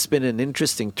it's been an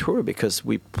interesting tour because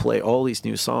we play all these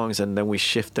new songs and then we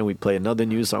shift and we play another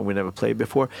new song we never played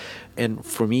before. And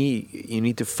for me, you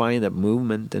need to find that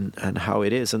movement and how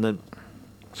it is. And then,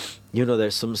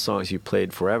 there's some songs you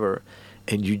played forever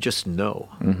and you just know.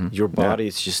 Your body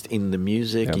is just in the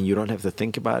music Yeah. and you don't have to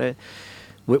think about it.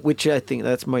 Which I think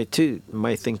that's my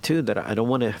thing too, that I don't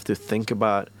want to have to think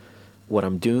about what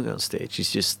I'm doing on stage. It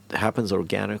just happens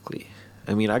organically.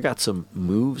 I mean, I got some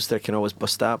moves that can always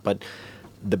bust out, but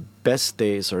the best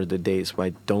days are the days where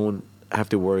I don't have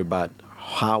to worry about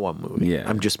how I'm moving. Yeah.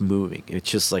 I'm just moving. It's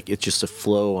just a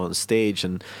flow on stage.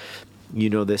 And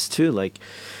this too, like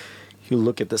you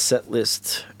look at the set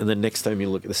list and the next time you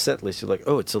look at the set list, you're like,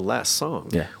 oh, it's the last song.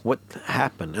 Yeah. What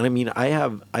happened? And I mean, I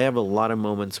have a lot of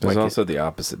moments There's where also the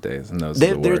opposite days, and those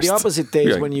they're are the worst. the opposite days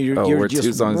You're like, when you're we're 2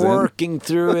 just songs in? working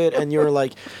through it and you're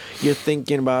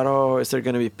thinking about, oh, is there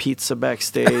going to be pizza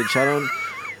backstage? I don't,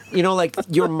 like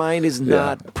your mind is Yeah,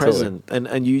 not totally. present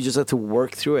and you just have to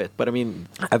work through it. But I mean,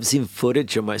 I've seen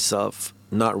footage of myself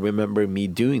not remembering me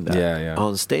doing that Yeah.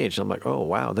 on stage. I'm like, oh,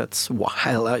 wow, that's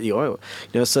wild.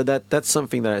 So that's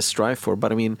something that I strive for.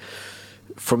 But I mean,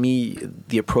 for me,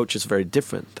 the approach is very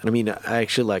different. I mean, I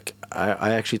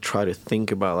actually try to think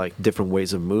about like different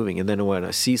ways of moving. And then when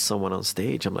I see someone on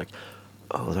stage, I'm like,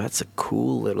 oh, that's a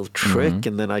cool little trick.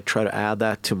 And then I try to add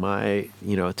that to my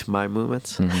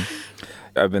movements.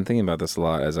 I've been thinking about this a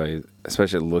lot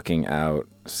especially looking out,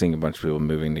 seeing a bunch of people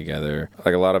moving together.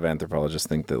 Like a lot of anthropologists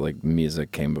think that like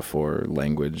music came before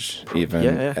language even,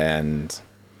 Yeah. and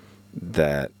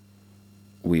that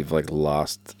we've like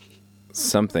lost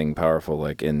something powerful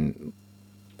like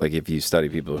if you study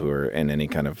people who are in any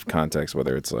kind of context,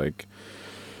 whether it's like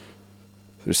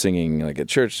they're singing like at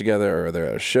church together or they're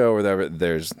at a show or whatever,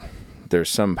 there's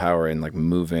some power in like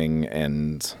moving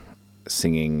and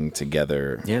singing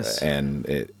together. Yes. And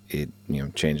it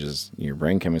changes your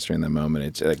brain chemistry in that moment.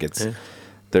 It's like Yeah.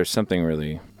 there's something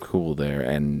really cool there,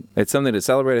 and it's something to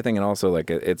celebrate, I think, and also like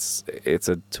it's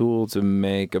a tool to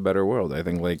make a better world. I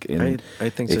think like I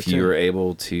think so if too. you're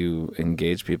able to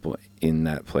engage people in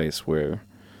that place where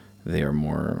they are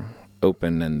more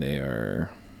open and they are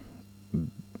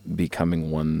becoming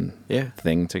one Yeah.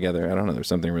 thing together. I don't know. There's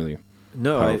something really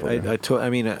No, powerful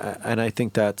there. and I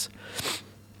think that's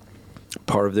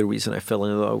part of the reason I fell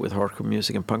in love with hardcore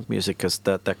music and punk music, because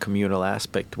that communal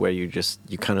aspect where you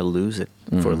kind of lose it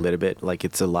for a little bit. Like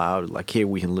it's allowed, like here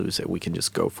we can lose it, we can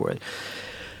just go for it.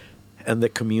 And the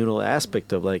communal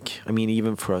aspect of like, I mean,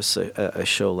 even for us, a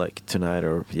show like tonight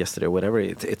or yesterday or whatever,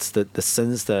 it's the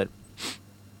sense that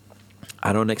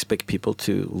I don't expect people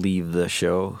to leave the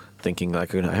show thinking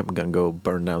like I'm gonna go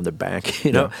burn down the bank,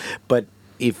 Yeah. But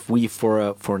if we for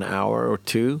an hour or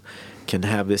two can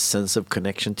have this sense of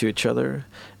connection to each other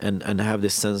and have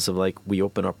this sense of like we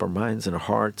open up our minds and our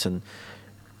hearts and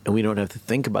we don't have to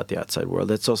think about the outside world,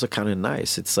 that's also kind of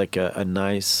nice. It's like a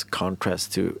nice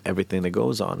contrast to everything that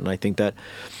goes on. And I think that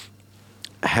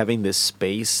having this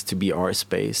space to be our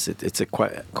space, it's a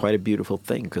quite a beautiful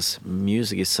thing, because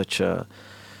music is such a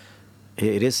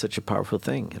powerful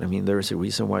thing. And I mean, there's a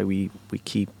reason why we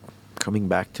keep coming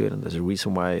back to it, and there's a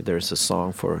reason why there's a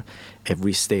song for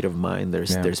every state of mind.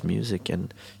 There's music.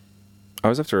 And I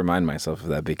always have to remind myself of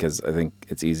that, because I think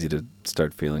it's easy to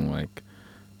start feeling like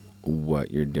what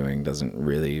you're doing doesn't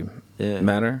really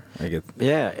matter.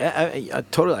 I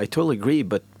totally agree.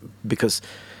 But because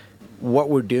what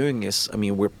we're doing is, I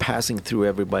mean, we're passing through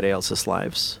everybody else's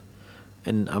lives,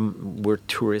 and we're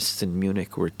tourists in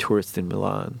Munich, we're tourists in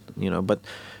Milan, but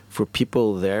for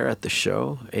people there at the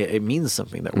show, it means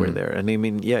something that we're there. And I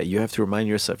mean, you have to remind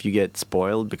yourself, you get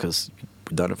spoiled because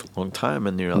you've done it for a long time,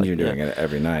 and you're like, you're doing it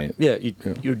every night.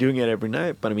 You're doing it every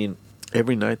night. But I mean,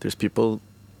 every night there's people,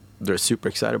 they're super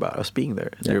excited about us being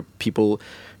there. Yeah. There are people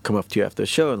come up to you after the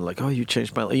show and like, oh, you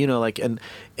changed my life, and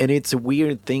it's a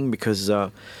weird thing because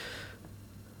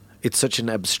it's such an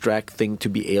abstract thing to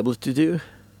be able to do.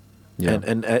 Yeah.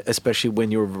 And especially when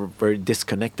you're very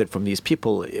disconnected from these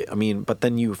people. I mean, but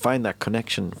then you find that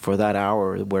connection for that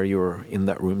hour where you're in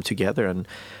that room together and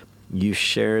you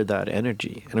share that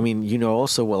energy. And I mean,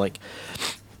 also, well, like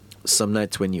some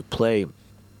nights when you play,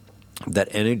 that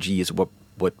energy is what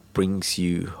brings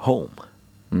you home.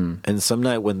 And some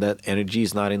night when that energy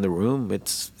is not in the room,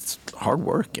 it's hard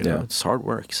work. It's hard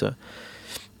work. So,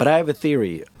 but I have a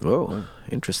theory. Oh,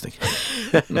 interesting.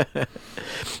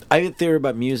 I have a theory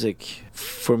about music.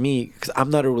 For me, because I'm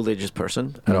not a religious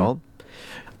person at all,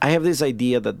 I have this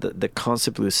idea that the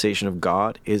conceptualization of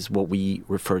God is what we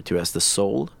refer to as the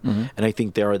soul, and I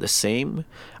think they are the same.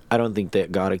 I don't think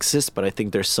that God exists, but I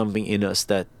think there's something in us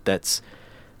that's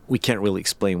we can't really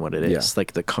explain what it is, Yeah.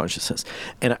 like the consciousness.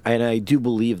 And I do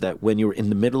believe that when you're in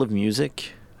the middle of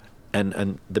music,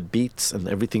 and the beats and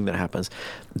everything that happens,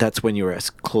 that's when you're as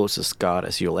close as God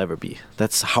as you'll ever be.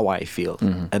 That's how I feel,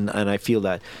 and I feel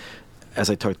that, as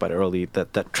I talked about earlier,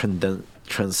 that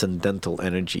transcendental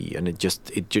energy, and it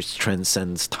just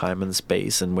transcends time and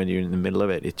space. And when you're in the middle of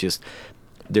it,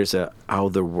 there's a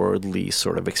otherworldly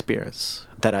sort of experience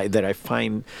that I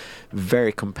find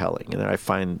very compelling, and that I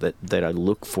find that I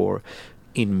look for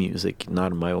in music,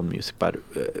 not my own music, but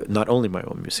not only my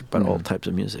own music, but all types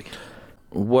of music.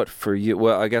 What for you?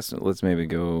 Well, I guess let's maybe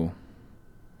go.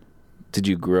 Did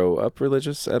you grow up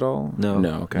religious at all? No,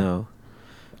 Okay. no,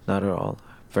 not at all.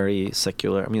 Very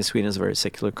secular. I mean, Sweden is a very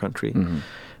secular country.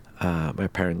 My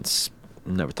parents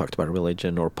never talked about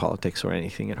religion or politics or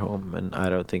anything at home, and I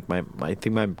don't think I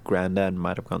think my granddad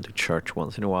might have gone to church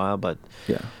once in a while, but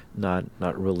Yeah.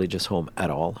 not religious home at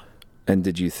all. And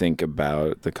did you think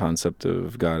about the concept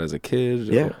of God as a kid?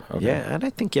 Yeah, Okay. yeah, and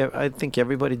I think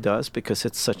everybody does, because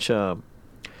it's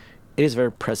it is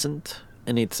very present,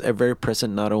 and it's very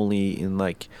present not only in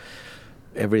like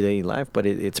everyday life, but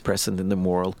it's present in the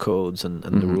moral codes and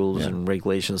the rules and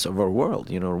regulations of our world.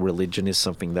 You know, religion is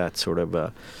something that sort of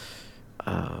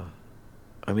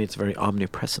I mean, it's very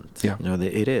omnipresent. Yeah. You know,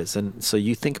 it is. And so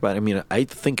you think about, I mean, I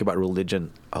think about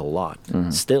religion a lot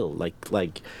still,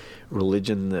 like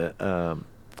religion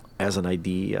as an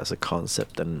idea, as a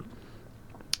concept, and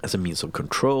as a means of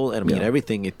control. And I mean,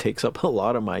 everything, it takes up a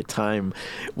lot of my time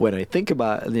when I think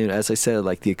about, you know, as I said,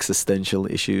 like the existential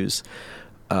issues.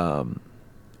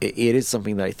 It is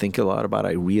something that I think a lot about.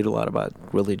 I read a lot about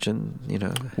religion, you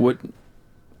know.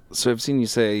 So I've seen you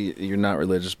say you're not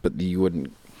religious, but you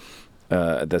wouldn't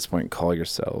at this point call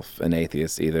yourself an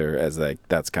atheist either, as like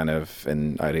that's kind of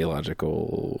an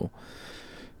ideological,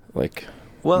 like,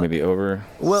 maybe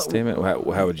overstatement.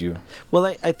 How would you? Well,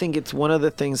 I think it's one of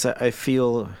the things that I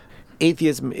feel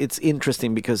atheism. It's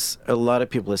interesting because a lot of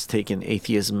people has taken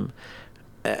atheism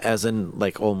as in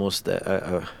like almost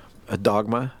a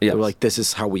dogma. Yes. They're like, this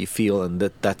is how we feel, and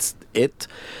that's it.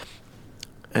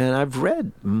 And I've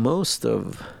read most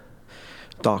of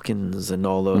Dawkins and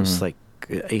all those like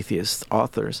atheist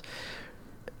authors,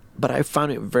 but I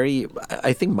found it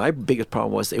I think my biggest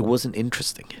problem was it wasn't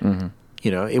interesting.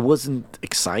 You know, it wasn't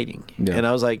exciting. Yeah. And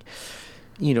I was like,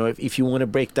 you know, if you want to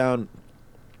break down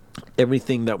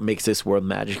everything that makes this world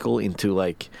magical into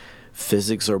like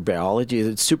physics or biology,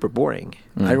 it's super boring.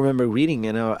 I remember reading,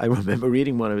 one of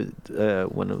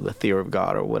the Theory of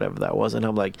God or whatever that was, and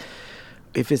I'm like,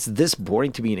 if it's this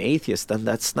boring to be an atheist, then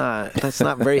that's not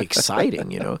very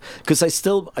exciting, you know. Because I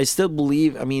still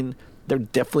believe. I mean, there are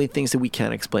definitely things that we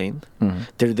can't explain.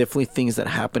 There are definitely things that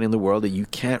happen in the world that you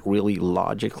can't really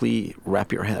logically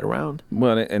wrap your head around.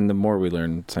 Well, and the more we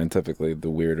learn scientifically, the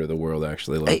weirder the world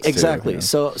actually looks. Exactly. Too,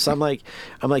 you know? So I'm like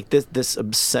this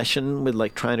obsession with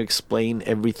like trying to explain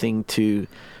everything to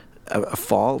a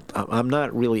fault. I'm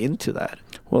not really into that.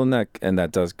 Well, and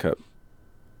that does cut.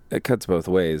 It cuts both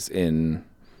ways and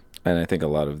I think a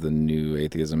lot of the new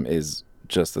atheism is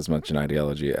just as much an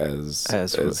ideology as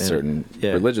certain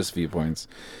religious viewpoints,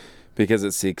 because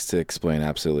it seeks to explain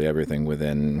absolutely everything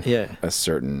within a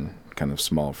certain kind of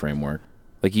small framework.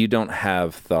 Like, you don't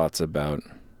have thoughts about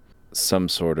some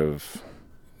sort of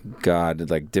God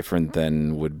like different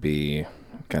than would be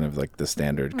kind of like the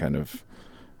standard kind of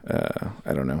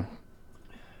I don't know,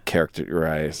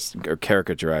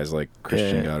 caricaturize like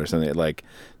Christian God or something, like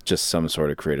just some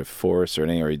sort of creative force or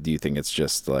anything? Or do you think it's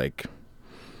just like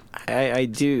I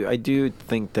do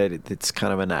think that it's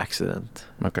kind of an accident,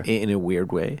 in a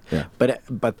weird way. Yeah. But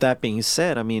that being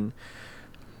said, I mean,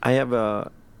 I have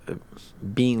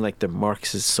being like the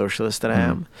Marxist socialist that I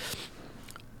am,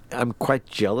 I'm quite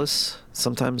jealous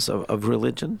sometimes of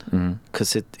religion,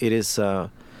 because it's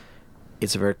a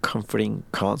very comforting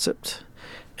concept,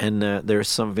 and there's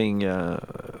something kind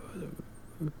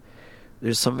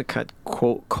of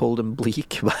cold and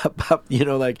bleak about, you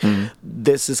know, like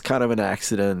this is kind of an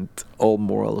accident. All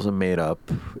morals are made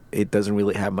up. It doesn't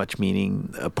really have much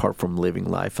meaning apart from living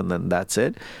life, and then that's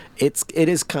it. It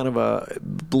is kind of a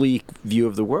bleak view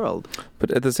of the world.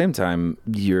 But at the same time,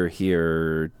 you're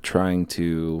here trying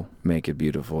to make it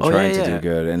beautiful, trying to do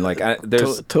good, and like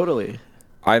there's totally.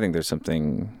 I think there's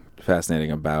something fascinating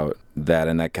about that,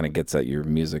 and that kind of gets at your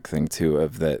music thing too,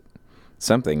 of that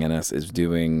something in us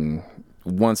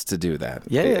wants to do that.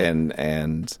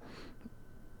 And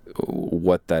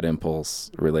what that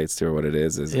impulse relates to or what it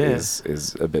is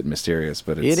a bit mysterious,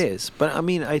 but it is. But I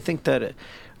mean, I think that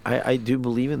I do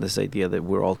believe in this idea that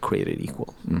we're all created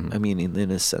equal. Mhm. I mean,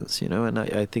 in a sense, and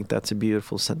I think that's a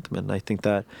beautiful sentiment. I think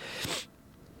that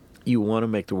you want to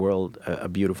make the world a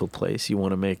beautiful place. You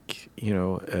want to make,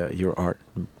 your art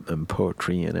and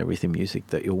poetry and everything, music,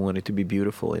 that you want it to be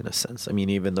beautiful in a sense. I mean,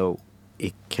 even though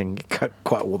it can get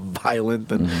quite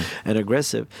violent and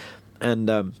aggressive. And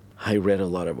I read a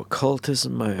lot of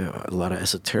occultism, a lot of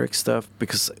esoteric stuff,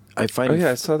 because I find... Oh,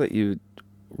 yeah, I saw that you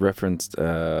referenced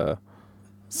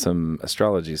some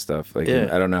astrology stuff. Like, Yeah.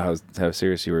 I don't know how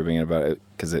serious you were being about it,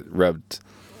 because it rubbed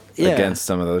Yeah. against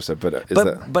some of the other stuff. But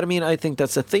But I mean, I think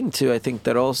that's a thing too. I think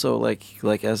that also,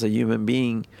 like as a human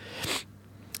being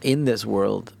in this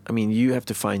world, I mean, you have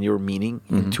to find your meaning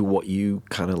into what you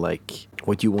kind of like,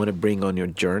 what you want to bring on your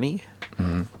journey.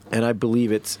 And I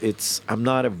believe it's. I'm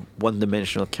not a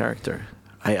one-dimensional character.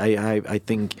 I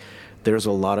think there's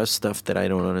a lot of stuff that I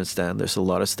don't understand. There's a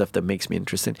lot of stuff that makes me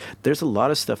interested. There's a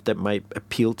lot of stuff that might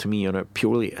appeal to me on a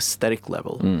purely aesthetic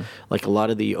level. Like a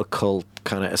lot of the occult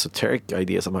kind of esoteric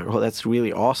ideas. I'm like, oh, that's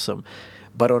really awesome.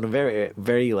 But on a very,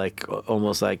 very like,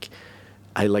 almost like,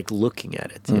 I like looking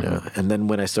at it, know. And then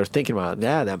when I start thinking about it,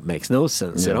 that makes no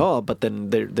sense at all. But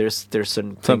then there's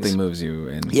certain something things, moves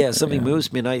you. Something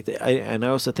moves me. And I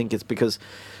also think it's because,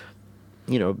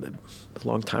 a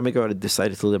long time ago, I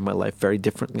decided to live my life very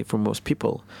differently from most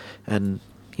people. And,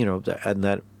 and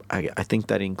that I think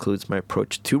that includes my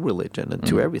approach to religion and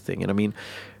to everything. And I mean,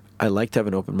 I like to have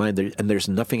an open mind. And there's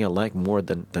nothing I like more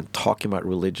than talking about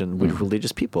religion with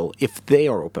religious people, if they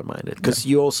are open-minded. Because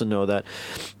you also know that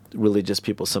religious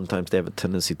people, sometimes they have a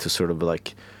tendency to sort of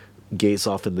like gaze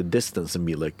off in the distance and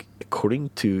be like, according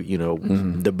to,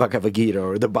 the Bhagavad Gita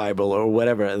or the Bible or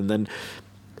whatever. And then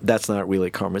that's not really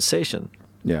a conversation.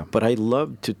 Yeah. But I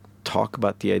love to talk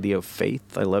about the idea of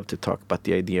faith. I love to talk about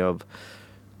the idea of,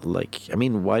 like, I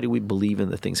mean, why do we believe in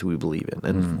the things that we believe in,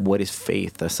 and what is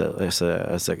faith as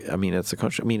a? I mean, as a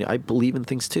country. I mean, I believe in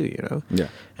things too, Yeah.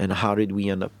 And how did we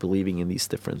end up believing in these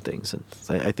different things? And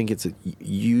I think it's a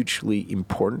hugely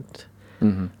important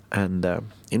and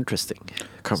interesting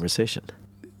conversation.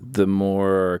 The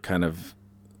more kind of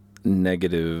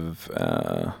negative,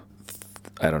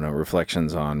 I don't know,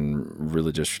 reflections on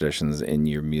religious traditions in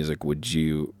your music, would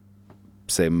you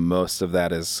say most of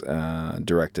that is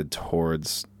directed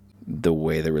towards the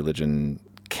way that religion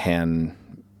can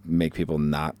make people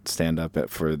not stand up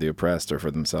for the oppressed or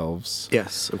for themselves?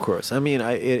 Yes, of course. I mean,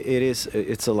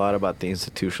 it's a lot about the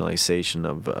institutionalization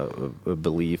of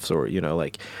beliefs, or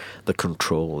like the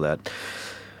control that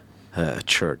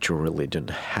church or religion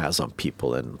has on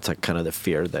people, and it's like kind of the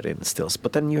fear that it instills.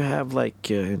 But then you have like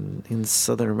in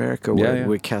Southern America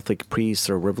where Catholic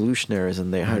priests are revolutionaries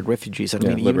and they hide refugees. And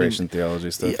I mean, liberation theology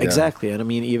stuff. Exactly. And I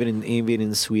mean, even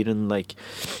in Sweden, like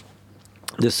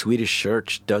the Swedish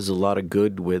church does a lot of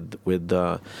good with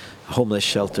homeless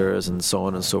shelters and so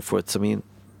on and so forth. So, I mean,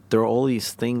 there are all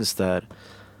these things that,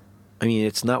 I mean,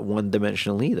 it's not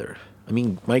one-dimensional either. I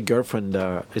mean, my girlfriend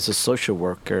is a social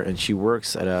worker, and she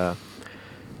works at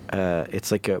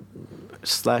it's like a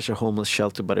homeless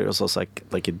shelter, but it was also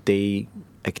like a day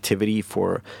activity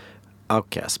for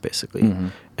outcasts, basically.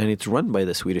 And it's run by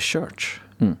the Swedish church,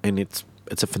 and it's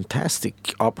a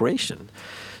fantastic operation.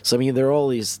 So I mean, there are all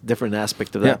these different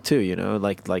aspects of that too,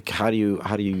 like how do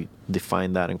you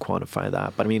define that and quantify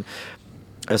that? But I mean,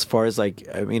 as far as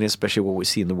especially what we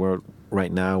see in the world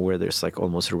right now, where there's like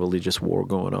almost a religious war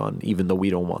going on, even though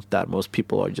we don't want that. Most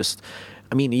people are just,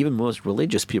 I mean, even most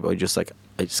religious people are just like,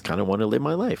 I just kind of want to live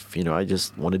my life. I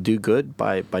just want to do good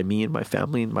by me and my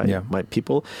family and my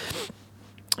people.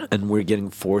 And we're getting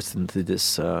forced into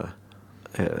this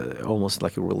almost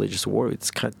like a religious war. It's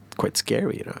quite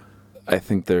scary, I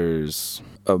think there's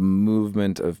a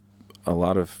movement of a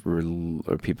lot of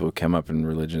people who come up in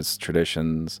religious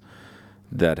traditions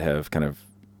that have kind of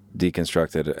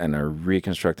deconstructed and are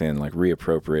reconstructing and like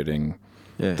reappropriating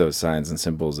those signs and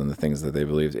symbols and the things that they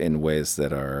believed in ways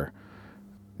that are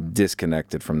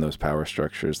disconnected from those power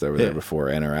structures that were there before,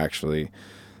 and are actually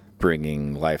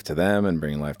bringing life to them and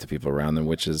bringing life to people around them,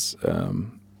 which is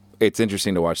it's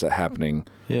interesting to watch that happening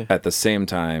at the same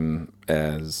time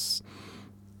as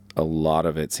a lot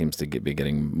of it seems to be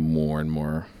getting more and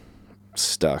more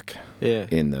stuck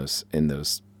in those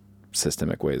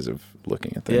systemic ways of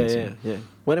looking at things. Yeah.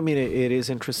 Well, I mean, it is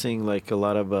interesting. Like a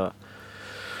lot of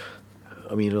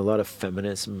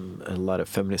feminism, a lot of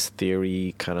feminist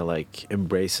theory kind of like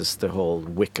embraces the whole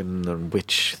Wiccan and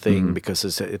witch thing because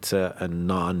it's a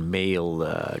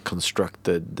non-male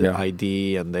constructed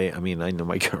ID, and I know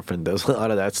my girlfriend does a lot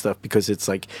of that stuff because it's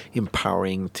like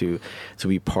empowering to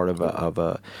be part of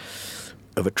a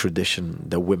tradition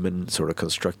that women sort of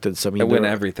constructed. So I mean, when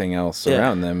everything else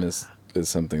around them is is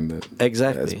something that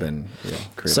Exactly. has been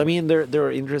created. So I mean, there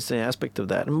are interesting aspects of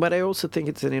that, but I also think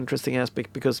it's an interesting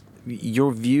aspect because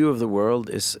your view of the world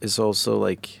is also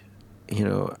like, you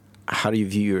know, how do you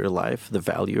view your life, the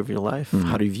value of your life,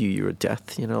 how do you view your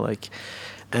death, you know, like,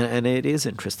 and it is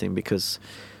interesting because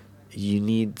you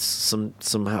need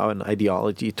somehow an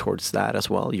ideology towards that as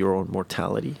well, your own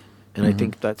mortality, and I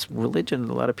think that's religion.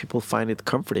 A lot of people find it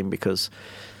comforting because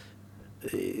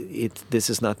this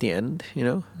is not the end, you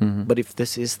know. But if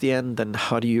this is the end, then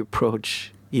how do you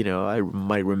approach, you know,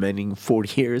 my remaining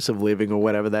 40 years of living or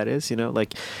whatever that is, you know?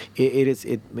 Like,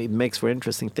 it makes for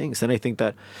interesting things, and I think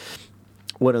that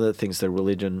one of the things that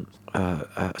religion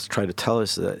has tried to tell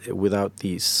us is that without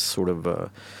these sort of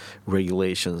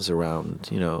regulations around,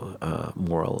 you know,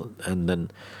 moral, and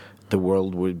then the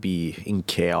world would be in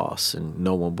chaos and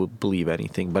no one would believe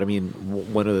anything. But I mean,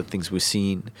 one of the things we've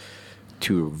seen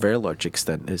to a very large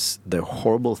extent is the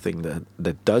horrible thing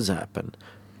that does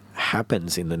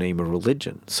happens in the name of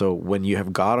religion. So when you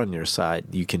have God on your side,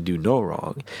 you can do no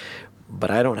wrong.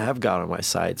 But I don't have God on my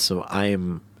side, so I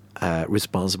am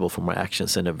responsible for my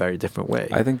actions in a very different way.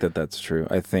 I think that's true.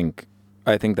 I think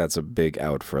that's a big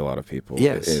out for a lot of people.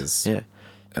 Yes.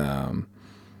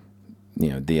 You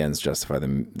know, the ends justify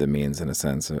the means in a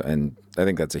sense, and I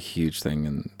think that's a huge thing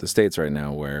in the States right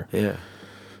now, where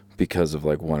because of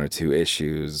like one or two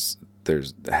issues,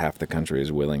 there's half the country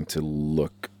is willing to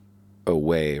look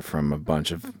away from a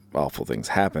bunch of awful things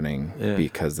happening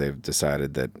because they've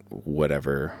decided that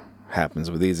whatever happens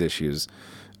with these issues,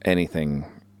 anything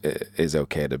is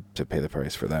okay to pay the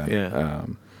price for that.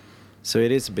 So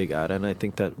it is a big out, and I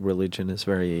think that religion is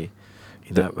very,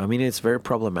 I mean, it's very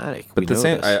problematic. But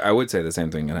I would say the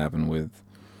same thing can happen with,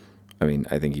 I mean,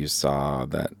 I think you saw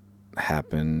that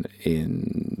happen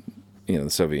in, you know,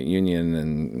 the Soviet Union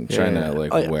and China,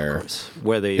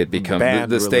 where they it becomes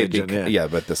the state,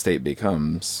 but the state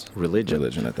becomes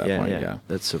religion at that point. Yeah,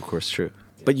 that's of course true.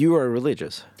 But you are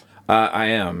religious. I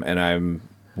am, and I'm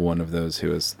one of those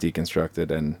who has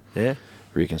deconstructed and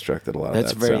reconstructed a lot of that.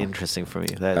 That's very interesting for me.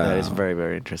 That is very,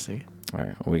 very interesting. All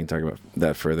right, well, we can talk about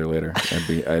that further later.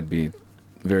 I'd be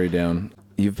very down.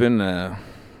 You've been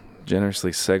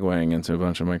generously segueing into a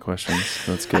bunch of my questions.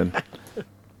 That's good. I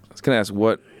was going to ask,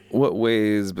 what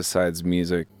ways besides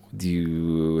music do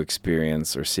you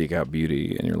experience or seek out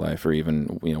beauty in your life, or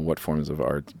even, you know, what forms of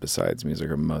art besides music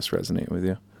are most resonate with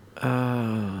you?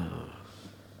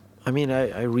 I mean,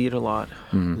 I read a lot.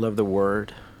 Love the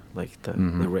word, like the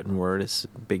written word is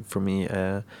big for me.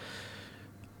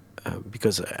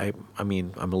 Because I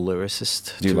mean, I'm a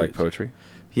lyricist. Do you like poetry?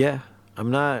 Yeah, I'm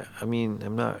not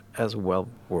as well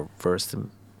versed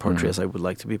in poetry as I would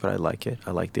like to be, but I like it.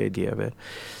 I like the idea of it.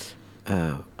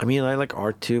 I mean, I like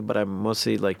art too, but I'm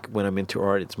mostly like, when I'm into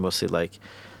art, it's mostly like,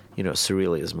 you know,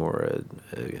 surrealism or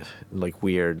like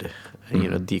weird, you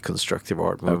know, deconstructive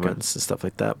art movements and stuff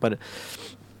like that. But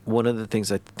one of the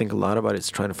things I think a lot about is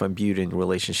trying to find beauty in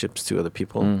relationships to other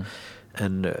people.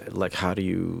 And like, how do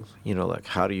you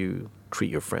treat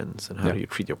your friends, and how do you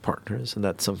treat your partners? And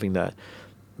that's something that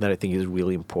I think is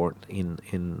really important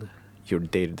in your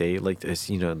day to day. Like, as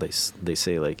you know, they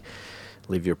say, like,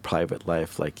 live your private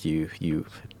life like you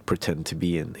pretend to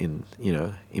be in you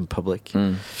know, in public.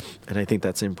 And I think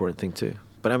that's an important thing too.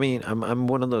 But I mean, I'm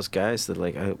one of those guys that,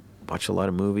 like, I watch a lot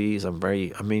of movies. I'm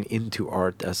into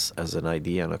art as an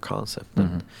idea and a concept.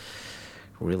 And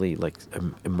really, like,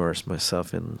 immerse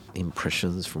myself in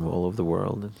impressions from all over the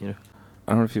world, and, you know.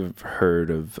 I don't know if you've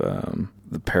heard of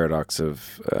the paradox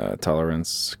of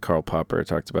tolerance. Karl Popper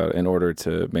talked about it. In order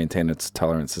to maintain its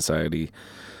tolerant society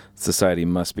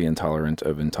must be intolerant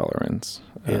of intolerance.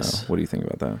 Yes. What do you think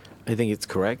about that? I think it's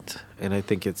correct, and I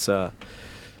think it's a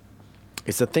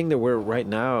thing that we're right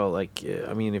now, like,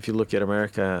 I mean, if you look at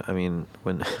America, I mean,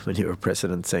 when you were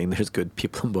president saying there's good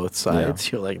people on both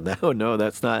sides, you're like,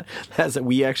 no,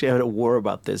 we actually had a war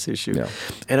about this issue. Yeah.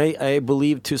 And I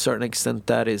believe to a certain extent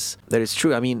that is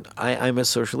true. I mean, I'm a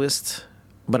socialist,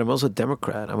 but I'm also a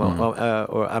Democrat.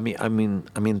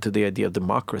 I'm into the idea of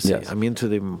democracy. Yes. I'm into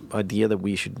the idea that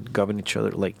we should govern each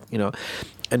other, like, you know.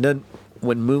 And then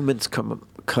when movements come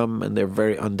and they're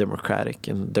very undemocratic,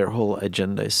 and their whole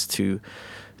agenda is to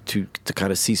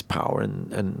kind of seize power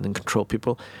and control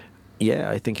people. Yeah,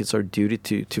 I think it's our duty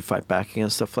to fight back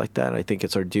against stuff like that. I think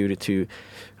it's our duty to,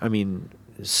 I mean,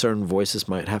 certain voices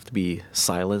might have to be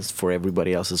silenced for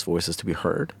everybody else's voices to be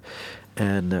heard.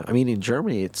 And I mean, in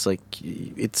Germany, it's like,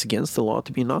 it's against the law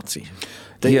to be Nazi.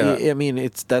 I mean,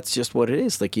 that's just what it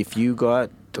is. Like, if you go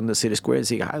out on the city square and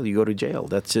say Heil, you go to jail.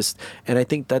 That's just, and I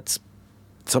think that's,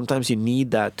 sometimes you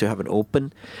need that to have an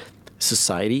open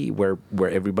society where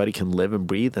everybody can live and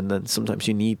breathe, and then sometimes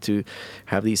you need to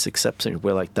have these exceptions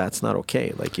where like that's not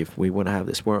okay. Like if we want to have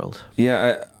this world.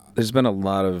 Yeah, there's been a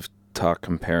lot of talk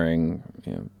comparing,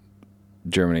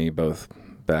 Germany both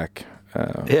back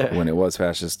when it was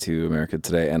fascist to America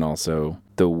today, and also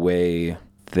the way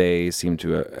they seem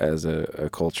to, as a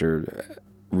culture,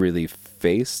 really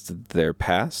faced their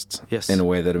past in a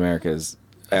way that America is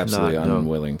absolutely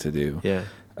unwilling to do. Yeah.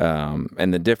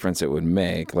 And the difference it would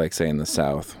make, like say in the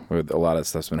South, where a lot of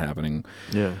stuff's been happening,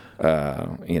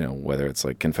 whether it's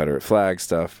like Confederate flag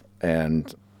stuff,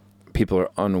 and people are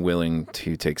unwilling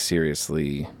to take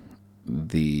seriously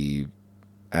the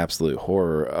absolute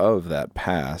horror of that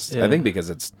past. I think because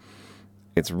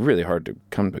it's really hard to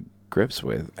come to grips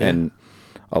with, and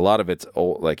a lot of it's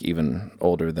old, like even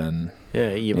older than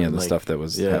the stuff that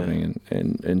was happening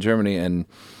in Germany. And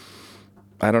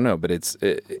I don't know, but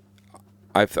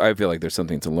I feel like there's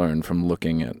something to learn from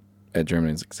looking at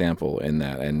Germany's example in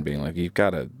that, and being like, you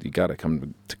gotta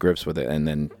come to grips with it, and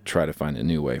then try to find a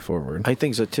new way forward. I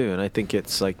think so too, and I think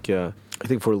it's like I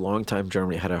think for a long time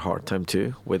Germany had a hard time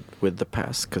too with the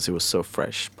past because it was so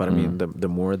fresh. But I mean, the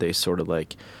more they sort of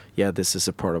like, this is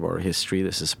a part of our history.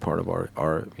 This is a part of our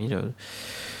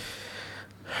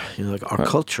like our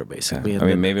culture basically.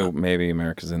 I mean, maybe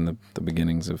America's in the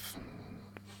beginnings of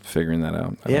figuring that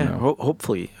out. I don't know.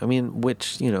 Hopefully. I mean,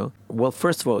 which, well,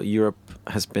 first of all, Europe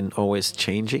has been always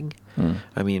changing.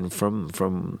 I mean,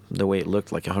 from the way it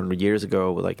looked like 100 years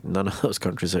ago, like none of those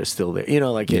countries are still there. It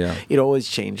always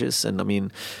changes. And I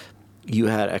mean, you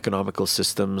had economical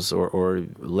systems or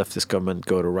leftist government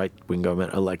go to right-wing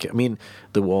government.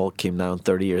 The wall came down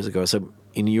 30 years ago. So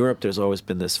in Europe, there's always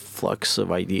been this flux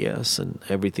of ideas, and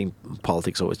everything,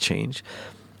 politics always change.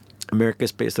 America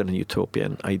is based on a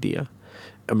utopian idea.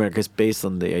 America is based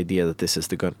on the idea that this is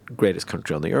the greatest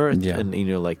country on the earth,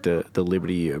 and like the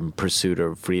liberty and pursuit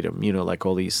of freedom. Like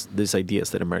all these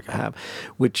ideas that America have,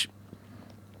 which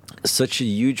is such a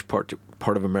huge part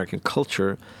of American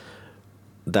culture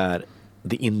that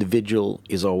the individual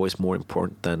is always more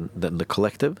important than the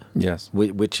collective. Yes,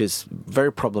 which is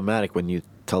very problematic when you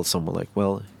tell someone like,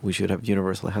 well, we should have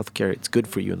universal health care, it's good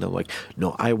for you, and they're like,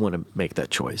 no, I want to make that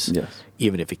choice,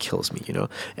 even if it kills me,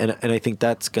 and I think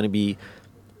that's going to be,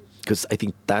 because I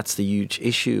think that's the huge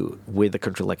issue with a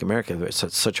country like America. There's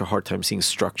such a hard time seeing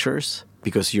structures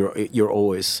because you're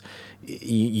always,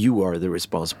 you are the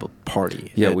responsible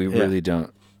party. We really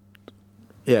don't.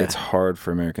 It's hard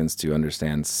for Americans to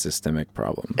understand systemic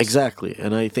problems. Exactly,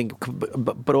 and I think,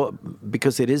 but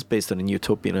because it is based on a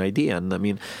utopian idea, and I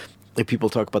mean, if people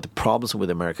talk about the problems with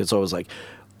America, it's always like,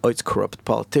 oh, it's a corrupt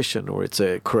politician, or it's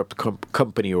a corrupt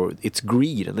company, or it's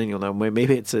greed, and then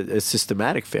maybe it's a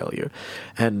systematic failure,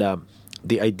 and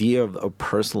the idea of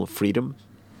personal freedom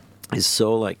is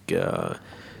so like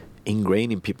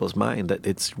ingrained in people's mind that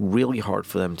it's really hard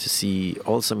for them to see.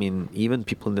 Also, I mean, even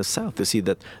people in the South, they see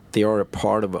that they are a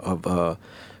part of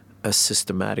a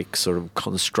systematic sort of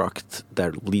construct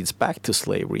that leads back to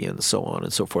slavery and so on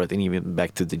and so forth, and even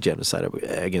back to the genocide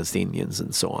against the Indians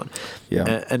and so on.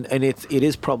 And it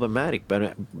is problematic,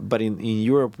 but in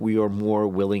Europe we are more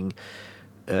willing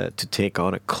to take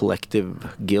on a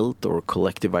collective guilt or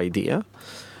collective idea.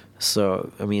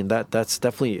 So I mean that's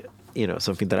definitely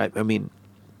something that I mean.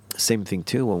 Same thing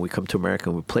too when we come to America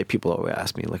and we play. People always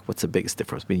ask me like, "What's the biggest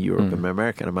difference between Europe and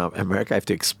America?" And I'm America. I have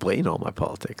to explain all my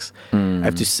politics. I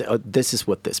have to say, "Oh, this is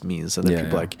what this means," and then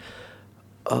people are like,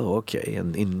 "Oh, okay."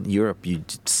 And in Europe, you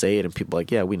say it, and people are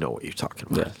like, "Yeah, we know what you're talking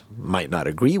about." Might not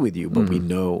agree with you, but we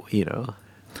know,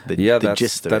 the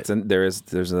gist of it. There's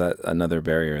that another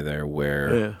barrier there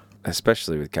where,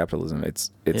 especially with capitalism,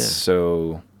 it's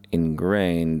so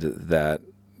ingrained that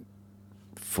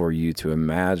for you to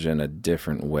imagine a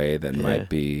different way that might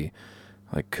be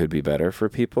like could be better for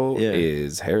people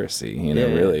is heresy,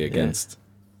 really against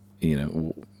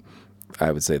I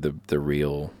would say the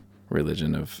real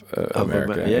religion of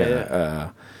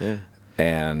America.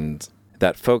 And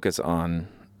that focus on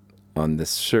this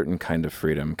certain kind of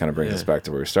freedom kind of brings us back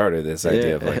to where we started, this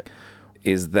idea of like,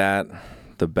 is that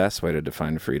the best way to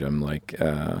define freedom? Like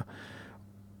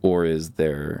or is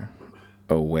there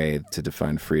a way to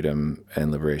define freedom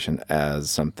and liberation as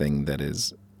something that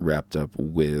is wrapped up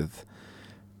with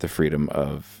the freedom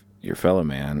of your fellow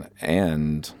man,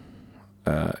 and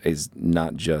is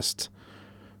not just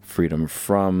freedom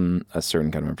from a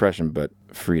certain kind of oppression, but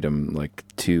freedom like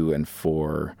to and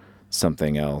for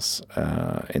something else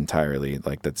entirely.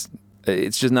 Like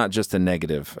it's just not just a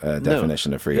negative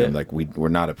definition of freedom. Like we're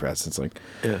not oppressed. It's like,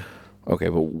 okay,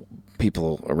 but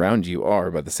people around you are,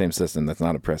 but the same system that's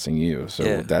not oppressing you,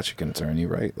 so that should concern you,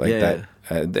 right? Like that.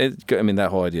 I mean,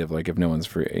 that whole idea of like, if no one's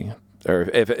free, Or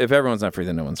if everyone's not free,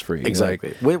 then no one's free.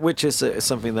 Exactly. Which is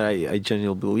something that I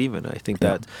genuinely believe in. I think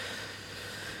that.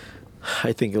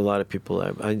 I think a lot of people.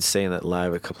 I'm saying that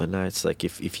live a couple of nights. Like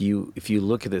if you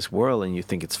look at this world and you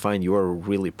think it's fine, you are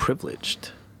really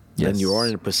privileged. Yes. And you are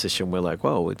in a position where like,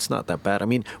 whoa, it's not that bad. I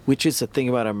mean, which is the thing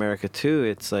about America too.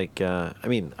 It's like, I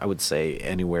mean, I would say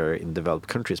anywhere in developed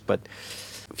countries, but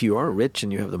if you are rich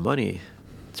and you have the money,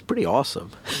 it's pretty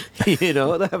awesome. You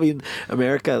know, I mean,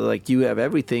 America, like you have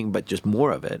everything, but just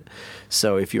more of it.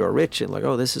 So if you are rich and like,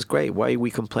 oh, this is great, why are we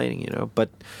complaining? You know, but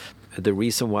the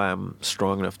reason why I'm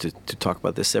strong enough to talk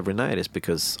about this every night is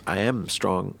because I am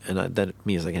strong, and that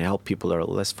means I can help people that are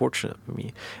less fortunate than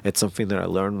me. It's something that I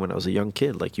learned when I was a young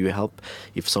kid. Like, you help,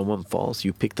 if someone falls,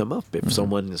 you pick them up. If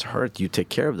someone is hurt, you take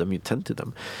care of them, you tend to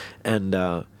them. And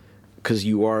because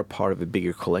you are a part of a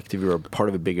bigger collective, you're a part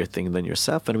of a bigger thing than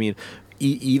yourself. And I mean,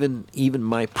 even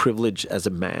my privilege as a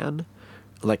man,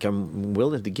 like, I'm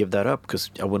willing to give that up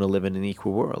because I want to live in an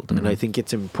equal world. And I think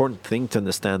it's an important thing to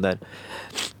understand that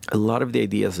a lot of the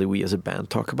ideas that we as a band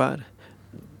talk about,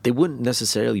 they wouldn't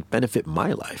necessarily benefit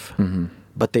my life,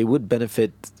 but they would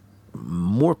benefit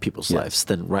more people's lives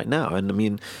than right now. And I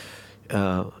mean,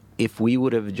 if we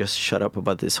would have just shut up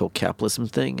about this whole capitalism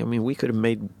thing, I mean, we could have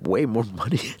made way more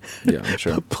money. Yeah, I'm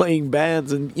sure. Playing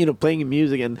bands and, you know, playing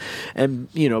music and,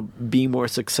 you know, being more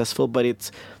successful. But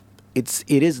it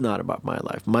is not about my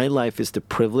life. My life is the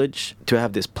privilege to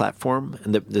have this platform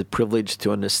and the privilege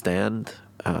to understand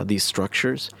these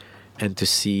structures and to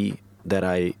see that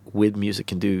I, with music,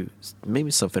 can do maybe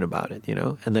something about it, you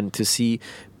know? And then to see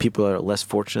people that are less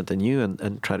fortunate than you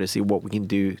and try to see what we can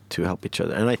do to help each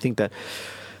other. And I think that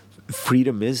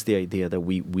freedom is the idea that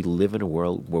we live in a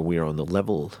world where we are on the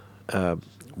level, where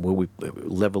we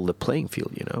level the playing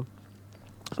field, you know?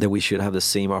 That we should have the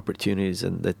same opportunities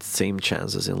and the same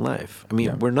chances in life. I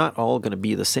mean, we're not all going to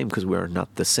be the same because we're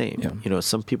not the same. Yeah. You know,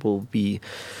 some people will be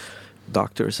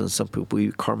doctors and some people will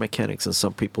be car mechanics and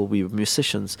some people will be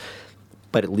musicians.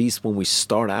 But at least when we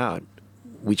start out,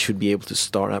 we should be able to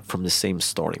start out from the same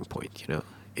starting point, you know,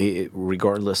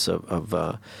 regardless of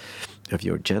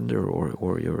your gender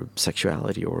or your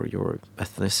sexuality or your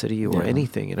ethnicity or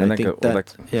anything. And I think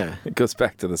it goes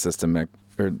back to the systemic,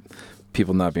 or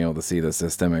people not being able to see the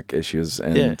systemic issues.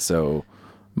 And so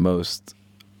most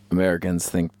Americans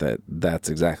think that that's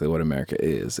exactly what America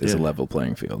is a level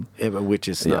playing field. Yeah, but which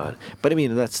is not. But I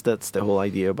mean, that's the whole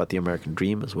idea about the American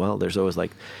dream as well. There's always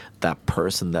like that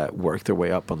person that worked their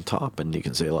way up on top, and you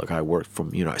can say, look, I worked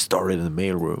from, you know, I started in the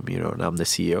mailroom, you know, and I'm the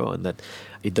CEO, and that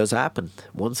it does happen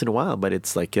once in a while, but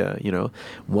it's like, you know,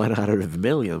 1 out of a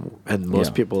million. And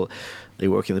most people, they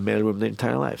work in the mailroom their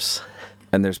entire lives.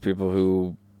 And there's people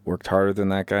who worked harder than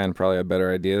that guy and probably had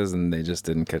better ideas, and they just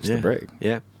didn't catch the break.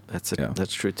 Yeah, that's it. Yeah.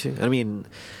 That's true too. I mean,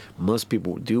 most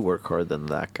people do work harder than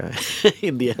that guy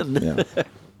in the end. Yeah.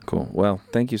 Cool. Well,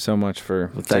 thank you so much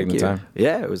for taking the time.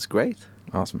 Yeah, it was great.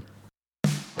 Awesome.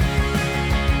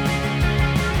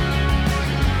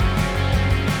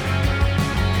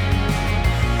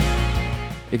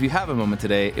 If you have a moment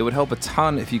today, it would help a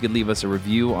ton if you could leave us a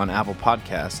review on Apple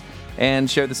Podcasts and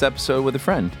share this episode with a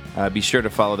friend. Be sure to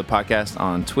follow the podcast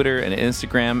on Twitter and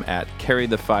Instagram at Carry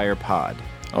the Fire Pod.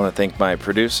 I want to thank my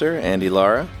producer, Andy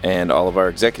Lara, and all of our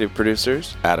executive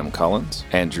producers, Adam Collins,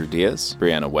 Andrew Diaz,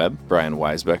 Brianna Webb, Brian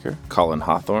Weisbecker, Colin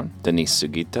Hawthorne, Denise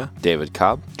Sugita, David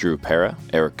Cobb, Drew Pera,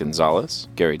 Eric Gonzalez,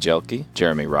 Gary Jelke,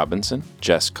 Jeremy Robinson,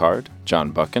 Jess Card,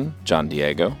 John Buchan, John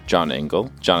Diego, John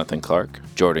Engel, Jonathan Clark,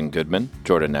 Jordan Goodman,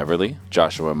 Jordan Everly,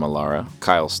 Joshua Malara,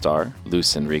 Kyle Starr,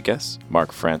 Luis Enriquez,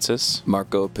 Mark Francis,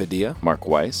 Marco Padilla, Mark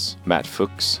Weiss, Matt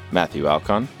Fuchs, Matthew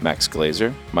Alcon, Max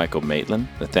Glazer, Michael Maitland,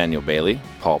 Nathaniel Bailey,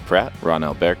 Paul Pratt, Ron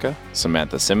Alberca,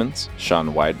 Samantha Simmons,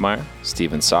 Sean Weidmeyer,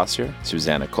 Stephen Saucier,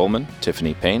 Susanna Coleman,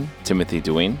 Tiffany Payne, Timothy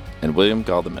Deween, and William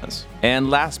Galdamez. And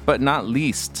last but not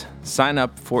least, sign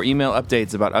up for email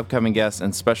updates about upcoming guests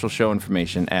and special show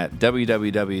information at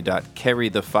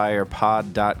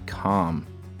www.carrythefirepod.com.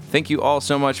 Thank you all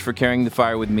so much for carrying the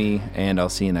fire with me, and I'll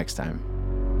see you next time.